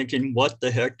head thinking, what the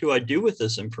heck do I do with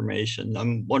this information?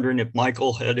 I'm wondering if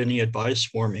Michael had any advice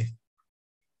for me.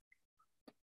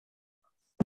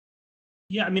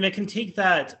 Yeah, I mean, I can take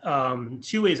that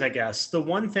two ways, I guess. The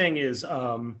one thing is,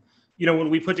 you know,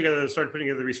 when we started putting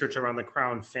together the research around the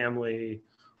Crown family,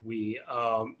 we,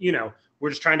 you know, we're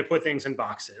just trying to put things in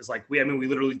boxes. Like we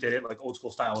literally did it like old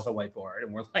school style with a whiteboard,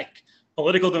 and we're like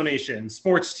political donations,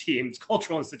 sports teams,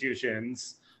 cultural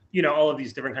institutions, you know, all of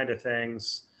these different kind of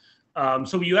things.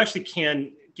 So you actually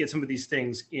can get some of these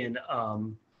things in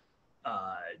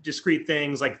discrete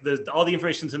things, like all the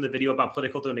information's in the video about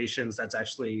political donations. That's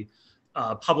actually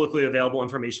publicly available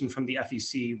information from the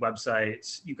FEC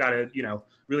website. You got to, you know,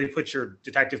 really put your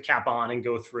detective cap on and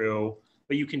go through,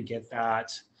 but you can get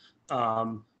that.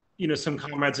 You know, some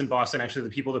comrades in Boston, actually the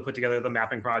people that put together the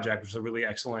mapping project, which is a really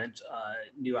excellent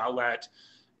new outlet,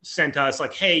 sent us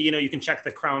like, hey, you know, you can check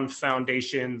the Crown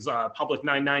Foundation's Public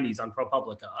 990s on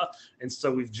ProPublica. And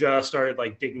so we've just started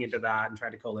like digging into that and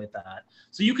trying to collate that.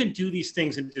 So you can do these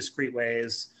things in discrete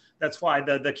ways. That's why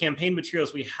the campaign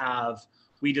materials we have,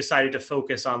 we decided to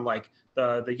focus on like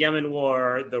the Yemen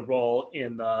war, the role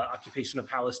in the occupation of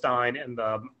Palestine, and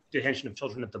the detention of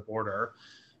children at the border.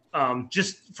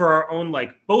 Just for our own,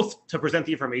 like, both to present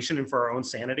the information and for our own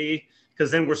sanity, because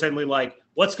then we're suddenly like,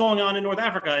 what's going on in North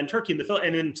Africa and Turkey and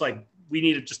and then it's like, we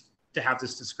needed just to have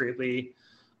this discreetly.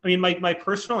 I mean, my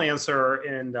personal answer,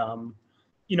 and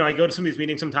you know, I go to some of these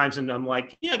meetings sometimes and I'm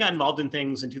like, yeah, I got involved in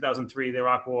things in 2003, the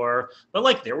Iraq War, but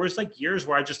like there was like years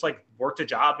where I just like worked a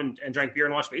job and drank beer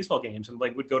and watched baseball games and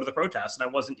like would go to the protests, and I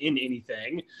wasn't in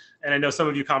anything. And I know some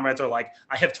of you comrades are like,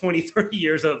 I have 20, 30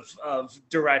 years of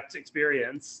direct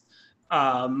experience.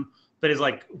 But it's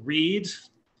like, read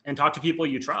and talk to people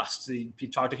you trust. You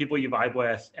talk to people you vibe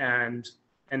with and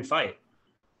fight.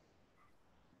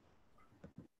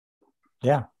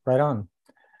 Yeah, right on.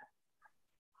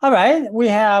 All right, we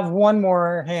have one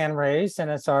more hand raised,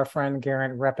 and it's our friend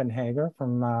Garrett Reppenhager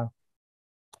from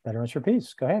Veterans for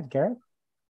Peace. Go ahead, Garrett.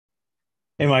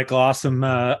 Hey, Michael, awesome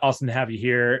to have you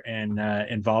here and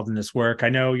involved in this work. I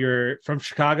know you're from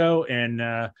Chicago,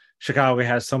 and Chicago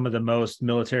has some of the most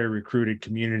military recruited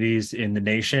communities in the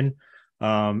nation.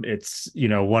 It's,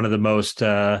 one of the most,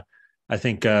 I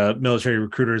think military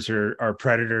recruiters are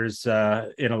predators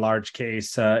in a large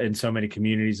case in so many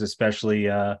communities, especially,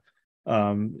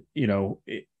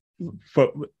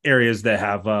 areas that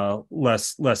have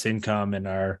less income and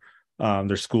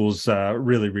their schools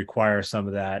really require some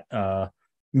of that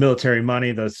military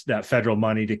money, that federal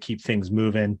money to keep things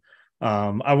moving.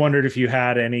 I wondered if you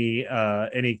had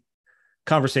any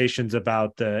conversations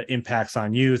about the impacts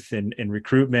on youth and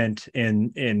recruitment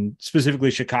in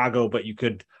specifically Chicago, but you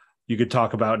could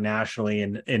talk about nationally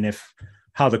and if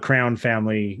how the Crown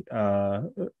family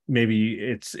maybe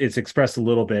it's expressed a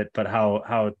little bit, but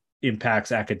how it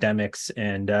impacts academics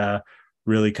and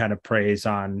really kind of preys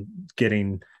on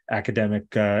getting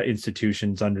academic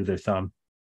institutions under their thumb.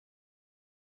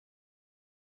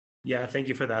 Yeah, thank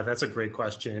you for that. That's a great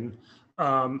question.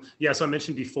 So I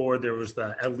mentioned before there was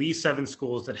at least 7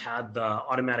 schools that had the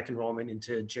automatic enrollment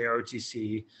into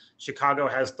JROTC. Chicago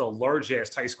has the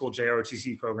largest high school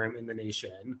JROTC program in the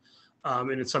nation,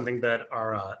 and it's something that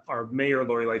our mayor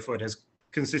Lori Lightfoot has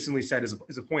consistently said is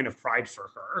a point of pride for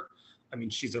her. I mean,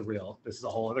 this is a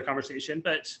whole other conversation,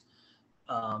 but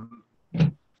I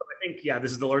think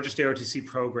this is the largest JROTC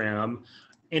program,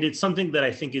 and it's something that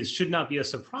I think should not be a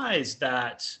surprise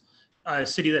that a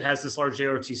city that has this large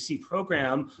JROTC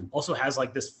program also has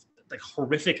this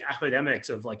horrific epidemics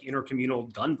of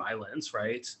intercommunal gun violence,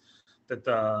 right?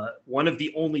 That one of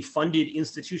the only funded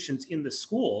institutions in the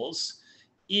schools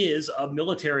is a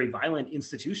military violent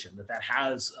institution that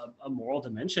has a moral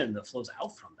dimension that flows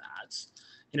out from that.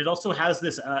 And it also has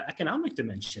this economic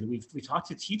dimension. We talk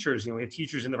to teachers, we have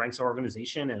teachers in the ranks of our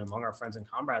organization and among our friends and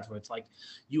comrades where it's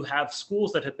you have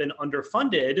schools that have been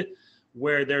underfunded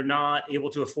where they're not able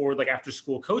to afford after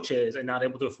school coaches and not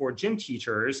able to afford gym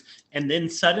teachers. And then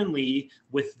suddenly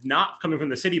with not coming from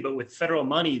the city, but with federal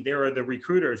money, there are the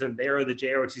recruiters and there are the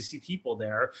JROTC people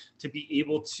there to be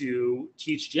able to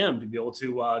teach gym, to be able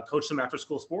to coach them after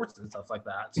school sports and stuff like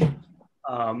that.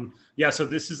 So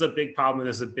this is a big problem.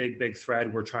 This is a big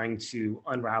thread we're trying to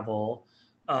unravel.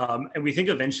 And we think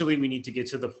eventually we need to get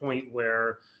to the point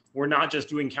where we're not just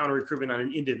doing counter recruitment on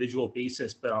an individual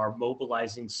basis, but are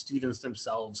mobilizing students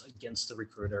themselves against the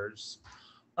recruiters.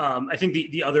 I think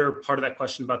the other part of that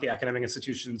question about the academic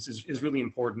institutions is really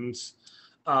important.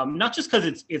 Not just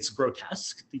because it's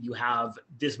grotesque that you have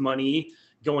this money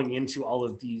going into all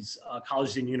of these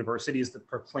colleges and universities that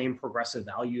proclaim progressive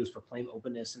values, proclaim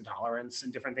openness and tolerance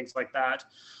and different things like that,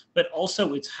 but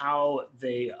also it's how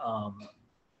the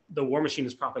war machine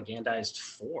is propagandized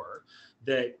for.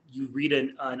 That you read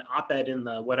an op-ed in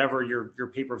the whatever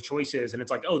your paper of choice is, and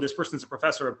it's oh, this person's a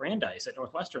professor at Brandeis at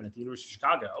Northwestern at the University of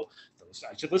Chicago.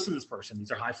 I should listen to this person.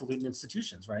 These are highfalutin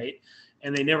institutions, right?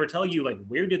 And they never tell you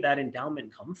where did that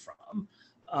endowment come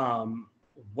from?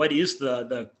 What is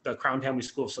the Crown Family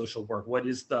School of Social Work? What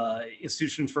is the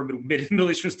Institution for Middle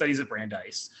Eastern Studies at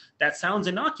Brandeis? That sounds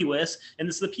innocuous, and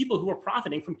it's the people who are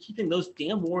profiting from keeping those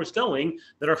damn wars going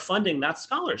that are funding that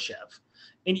scholarship.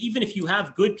 And even if you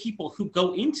have good people who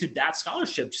go into that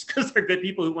scholarship, just because they're good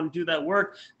people who want to do that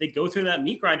work, they go through that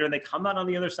meat grinder and they come out on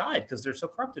the other side because they're so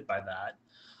corrupted by that.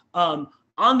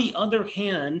 On the other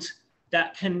hand,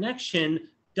 that connection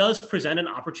does present an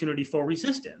opportunity for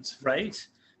resistance, right?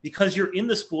 Because you're in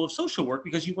the School of Social Work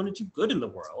because you want to do good in the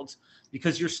world,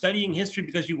 because you're studying history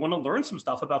because you want to learn some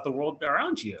stuff about the world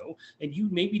around you, and you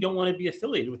maybe don't want to be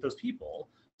affiliated with those people.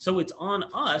 So it's on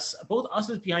us, both us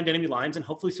as Behind Enemy Lines, and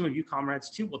hopefully some of you comrades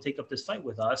too will take up this fight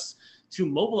with us to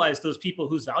mobilize those people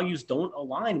whose values don't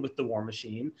align with the war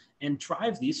machine and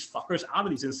drive these fuckers out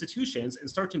of these institutions and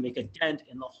start to make a dent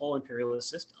in the whole imperialist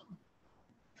system.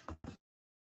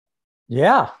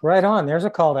 Yeah, right on. There's a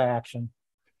call to action.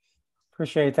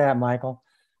 Appreciate that, Michael.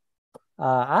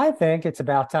 I think it's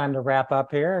about time to wrap up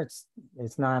here. It's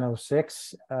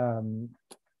 9:06.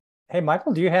 Hey,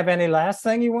 Michael, do you have any last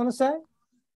thing you want to say?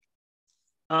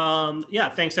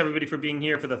 Thanks everybody for being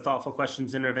here, for the thoughtful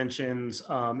questions, interventions.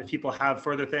 If people have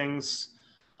further things,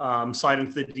 slide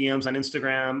into the DMs on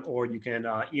Instagram, or you can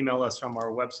email us from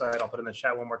our website. I'll put it in the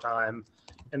chat one more time,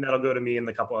 and that'll go to me and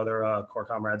the couple other core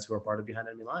comrades who are part of Behind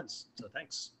Enemy Lines. So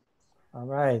thanks. All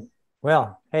right.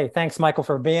 Well, hey, thanks, Michael,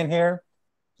 for being here,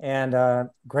 and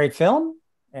great film.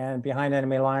 And Behind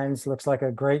Enemy Lines looks like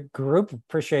a great group.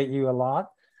 Appreciate you a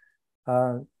lot.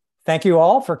 thank you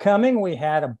all for coming. We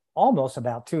had almost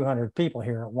about 200 people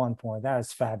here at one point. That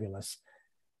is fabulous.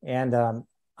 And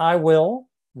I will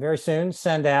very soon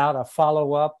send out a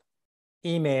follow-up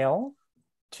email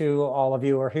to all of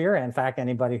you who are here. In fact,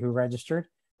 anybody who registered.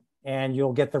 And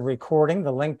you'll get the recording,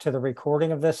 the link to the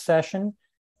recording of this session.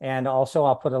 And also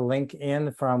I'll put a link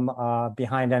in from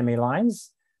Behind Enemy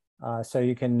Lines so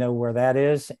you can know where that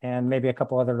is, and maybe a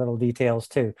couple other little details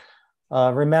too.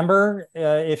 Remember,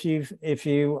 if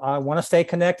you want to stay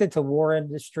connected to War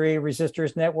Industry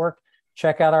Resisters Network,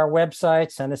 check out our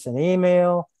website, send us an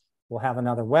email. We'll have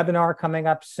another webinar coming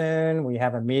up soon. We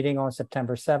have a meeting on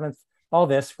September 7th. All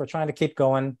this, we're trying to keep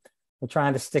going. We're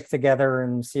trying to stick together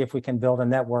and see if we can build a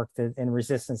network in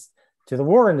resistance to the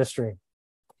war industry.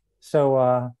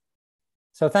 So,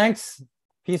 so thanks.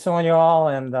 Peace on you all,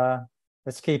 and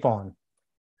let's keep on.